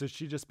guy. So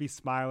she'd just be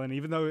smiling,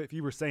 even though if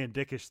you were saying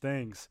dickish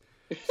things,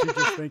 she'd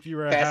just think you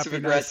were a happy,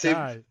 nice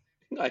guy.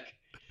 Like,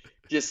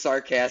 just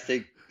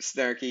sarcastic,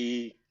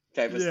 snarky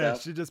type of stuff.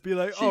 Yeah, she'd just be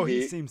like,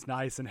 he seems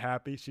nice and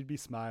happy. She'd be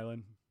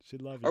smiling.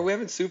 She'd love you. Are we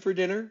having soup for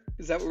dinner?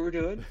 Is that what we're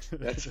doing?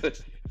 That's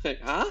what,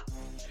 huh?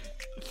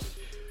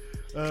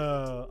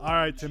 All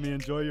right, Timmy,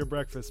 enjoy your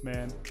breakfast,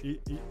 man.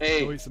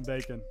 Go eat some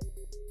bacon.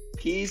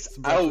 Peace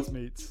some out. Breakfast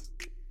meats.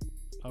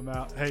 I'm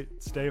out. Hey,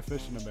 stay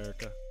efficient,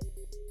 America.